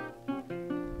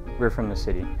 We're from the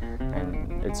city,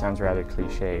 and it sounds rather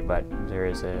cliche, but there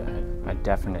is a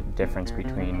definite difference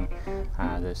between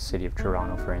the city of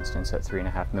Toronto, for instance, at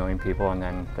 3.5 million people, and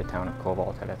then the town of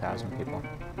Cobalt at 1,000 people.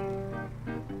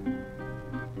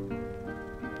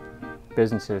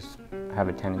 Businesses have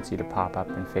a tendency to pop up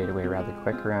and fade away rather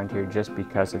quick around here just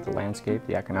because of the landscape,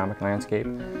 the economic landscape,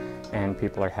 and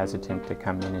people are hesitant to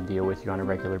come in and deal with you on a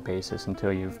regular basis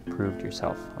until you've proved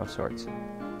yourself of sorts.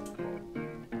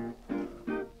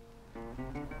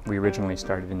 We originally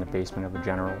started in the basement of a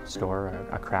general store,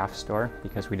 a craft store,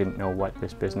 because we didn't know what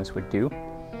this business would do,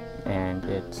 and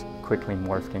it quickly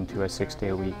morphed into a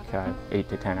 6-day-a-week, 8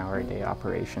 to 10 hour a day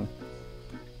operation.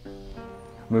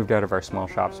 Moved out of our small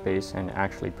shop space and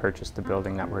actually purchased the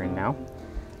building that we're in now,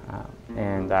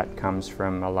 and that comes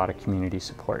from a lot of community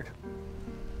support.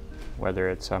 Whether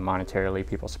it's monetarily,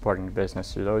 people supporting the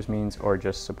business through those means, or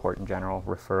just support in general,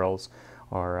 referrals,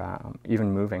 or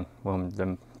even moving. Well,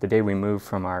 the day we moved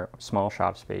from our small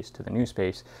shop space to the new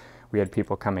space, we had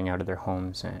people coming out of their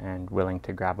homes and willing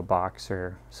to grab a box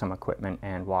or some equipment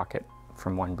and walk it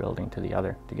from one building to the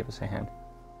other to give us a hand.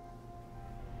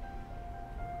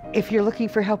 If you're looking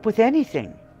for help with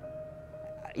anything,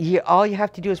 all you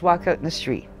have to do is walk out in the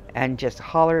street and just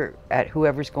holler at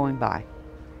whoever's going by.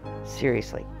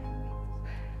 Seriously.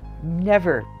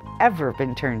 Never, ever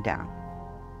been turned down.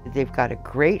 They've got a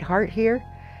great heart here.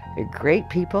 They're great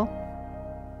people.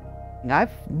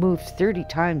 I've moved 30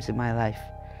 times in my life,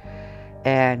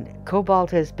 and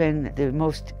Cobalt has been the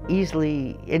most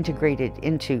easily integrated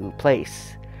into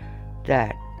place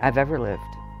that I've ever lived.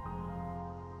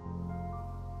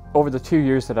 Over the 2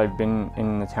 years that I've been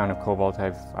in the town of Cobalt,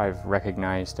 I've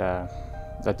recognized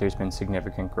that there's been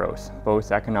significant growth,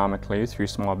 both economically through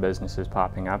small businesses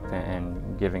popping up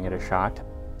and giving it a shot.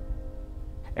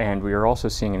 And we are also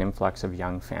seeing an influx of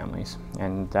young families,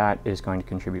 and that is going to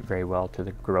contribute very well to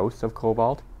the growth of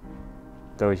Cobalt.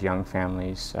 Those young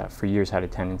families for years had a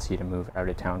tendency to move out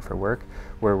of town for work,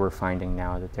 where we're finding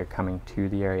now that they're coming to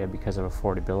the area because of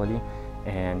affordability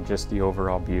and just the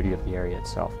overall beauty of the area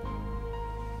itself.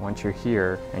 Once you're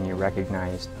here and you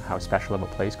recognize how special of a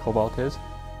place Cobalt is,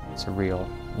 it's a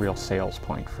real sales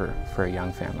point for a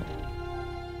young family.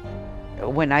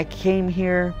 When I came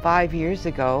here 5 years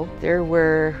ago, there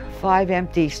were 5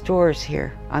 empty stores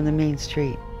here on the main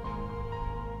street.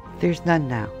 There's none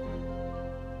now.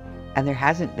 And there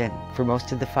hasn't been for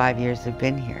most of the 5 years I've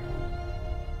been here.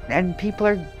 And people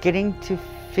are getting to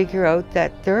figure out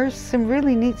that there's some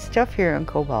really neat stuff here in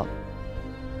Cobalt.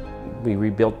 We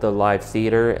rebuilt the live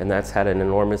theater, and that's had an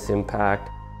enormous impact.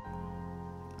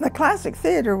 The Classic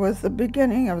Theater was the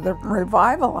beginning of the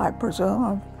revival, I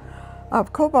presume,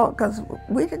 of Cobalt, because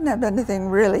we didn't have anything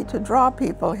really to draw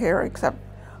people here except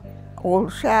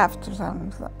old shafts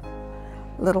and a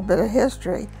little bit of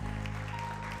history.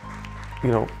 You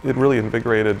know, it really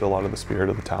invigorated a lot of the spirit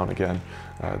of the town again.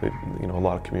 You know, a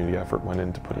lot of community effort went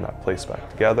into putting that place back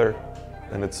together,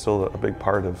 and it's still a big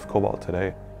part of Cobalt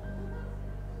today.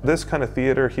 This kind of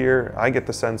theater here, I get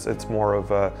the sense it's more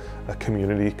of a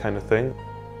community kind of thing.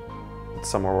 It's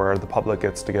somewhere where the public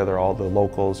gets together, all the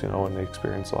locals, you know, and they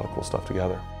experience a lot of cool stuff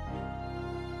together.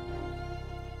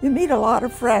 You meet a lot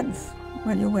of friends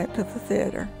when you went to the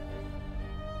theater.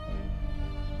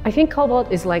 I think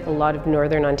Cobalt is like a lot of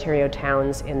Northern Ontario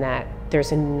towns in that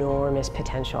there's enormous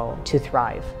potential to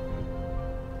thrive.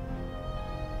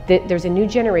 There's a new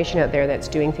generation out there that's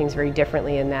doing things very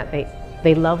differently in that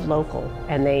they love local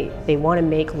and they want to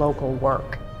make local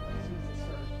work.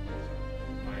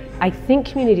 I think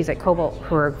communities like Cobalt,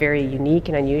 who are very unique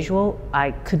and unusual,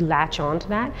 I could latch on to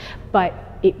that, but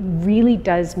it really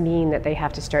does mean that they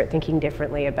have to start thinking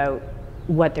differently about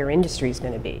what their industry is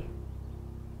going to be.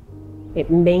 It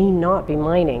may not be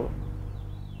mining.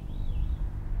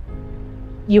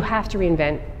 You have to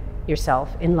reinvent yourself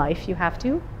in life, you have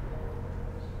to.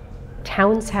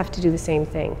 Towns have to do the same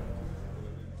thing.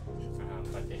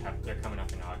 But they're coming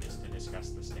up in August to discuss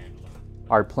the standalone.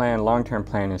 Our plan, long-term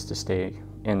plan, is to stay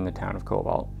in the town of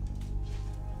Cobalt.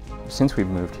 Since we've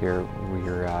moved here,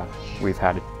 we've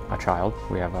had a child.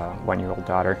 We have a 1-year-old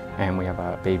daughter, and we have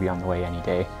a baby on the way any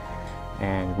day.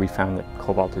 And we found that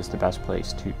Cobalt is the best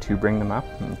place to bring them up.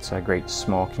 It's a great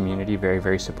small community, very,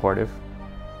 very supportive.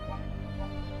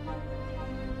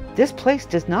 This place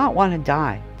does not want to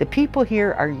die. The people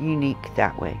here are unique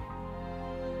that way.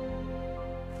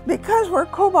 Because we're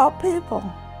Cobalt people.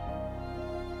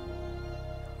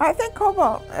 I think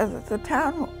Cobalt, as the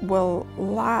town, will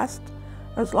last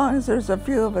as long as there's a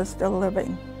few of us still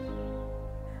living.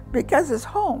 Because it's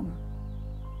home.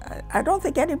 I don't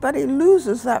think anybody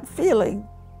loses that feeling.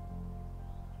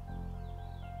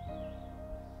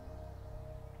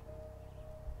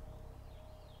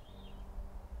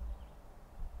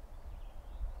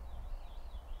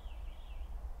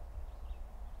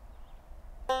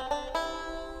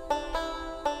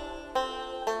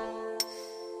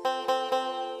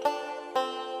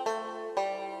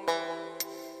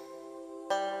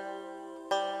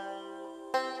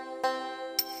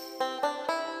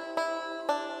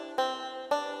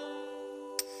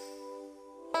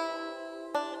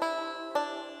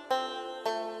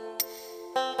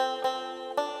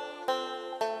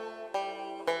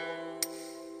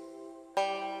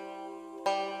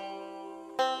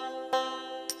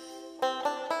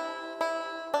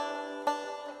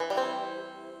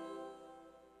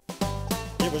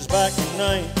 It was back in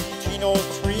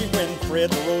 1903 when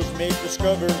Fred LaRose made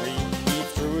discovery. He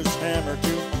threw his hammer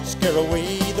to scare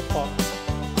away the fox.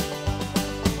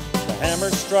 The hammer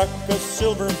struck a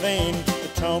silver vein. The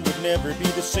town would never be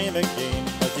the same again.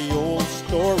 As the old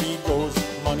story goes,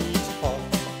 money's hot.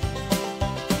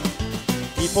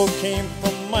 People came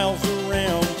from miles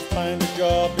around to find a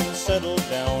job and settle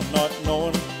down, not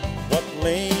knowing what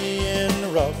lay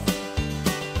in rough.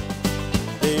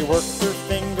 They worked their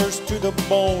fingers to the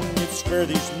bone. You'd swear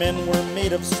these men were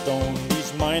made of stone.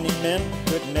 These mining men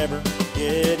could never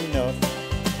get enough.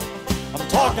 I'm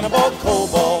talking about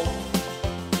Cobalt.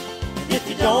 And if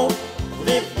you don't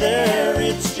live there,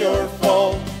 it's your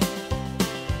fault.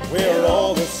 Where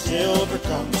all the silver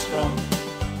comes from.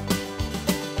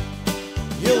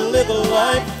 You'll live a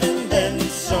life and then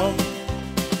some.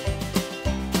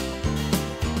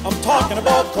 I'm talking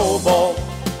about Cobalt.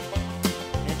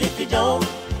 And if you don't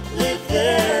live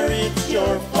there, it's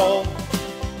your fault.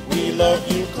 We love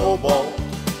you, Cobalt.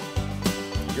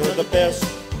 You're the best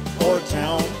port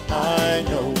town I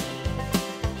know.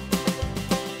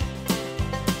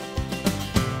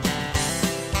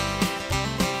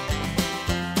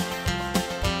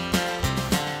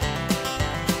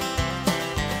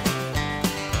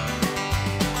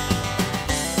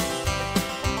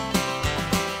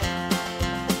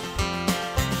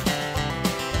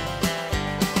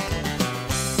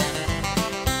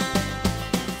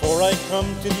 Before I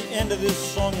come to the end of this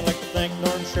song, I'd like to thank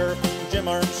Norm Sheriff and Jim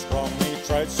Armstrong. They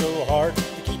tried so hard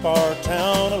to keep our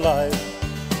town alive.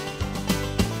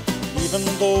 Even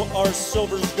though our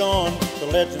silver's gone, the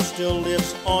legend still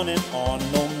lives on and on.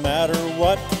 No matter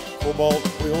what, Cobalt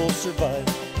will survive.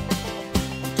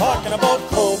 I'm talking about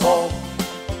Cobalt.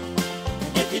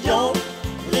 If you don't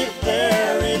live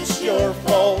there, it's your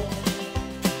fault.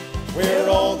 Where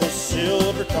all the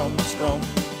silver comes from.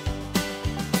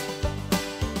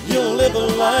 You'll live a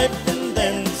life and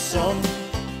then some.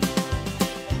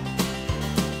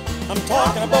 I'm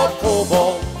talking about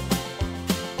Cobalt.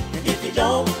 And if you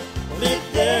don't live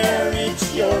there,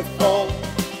 it's your fault.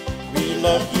 We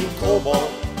love you,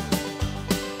 Cobalt.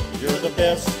 You're the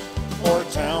best port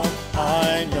town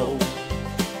I know.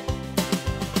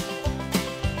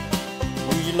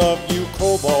 We love you,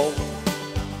 Cobalt.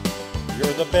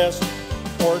 You're the best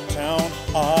port town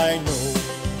I know.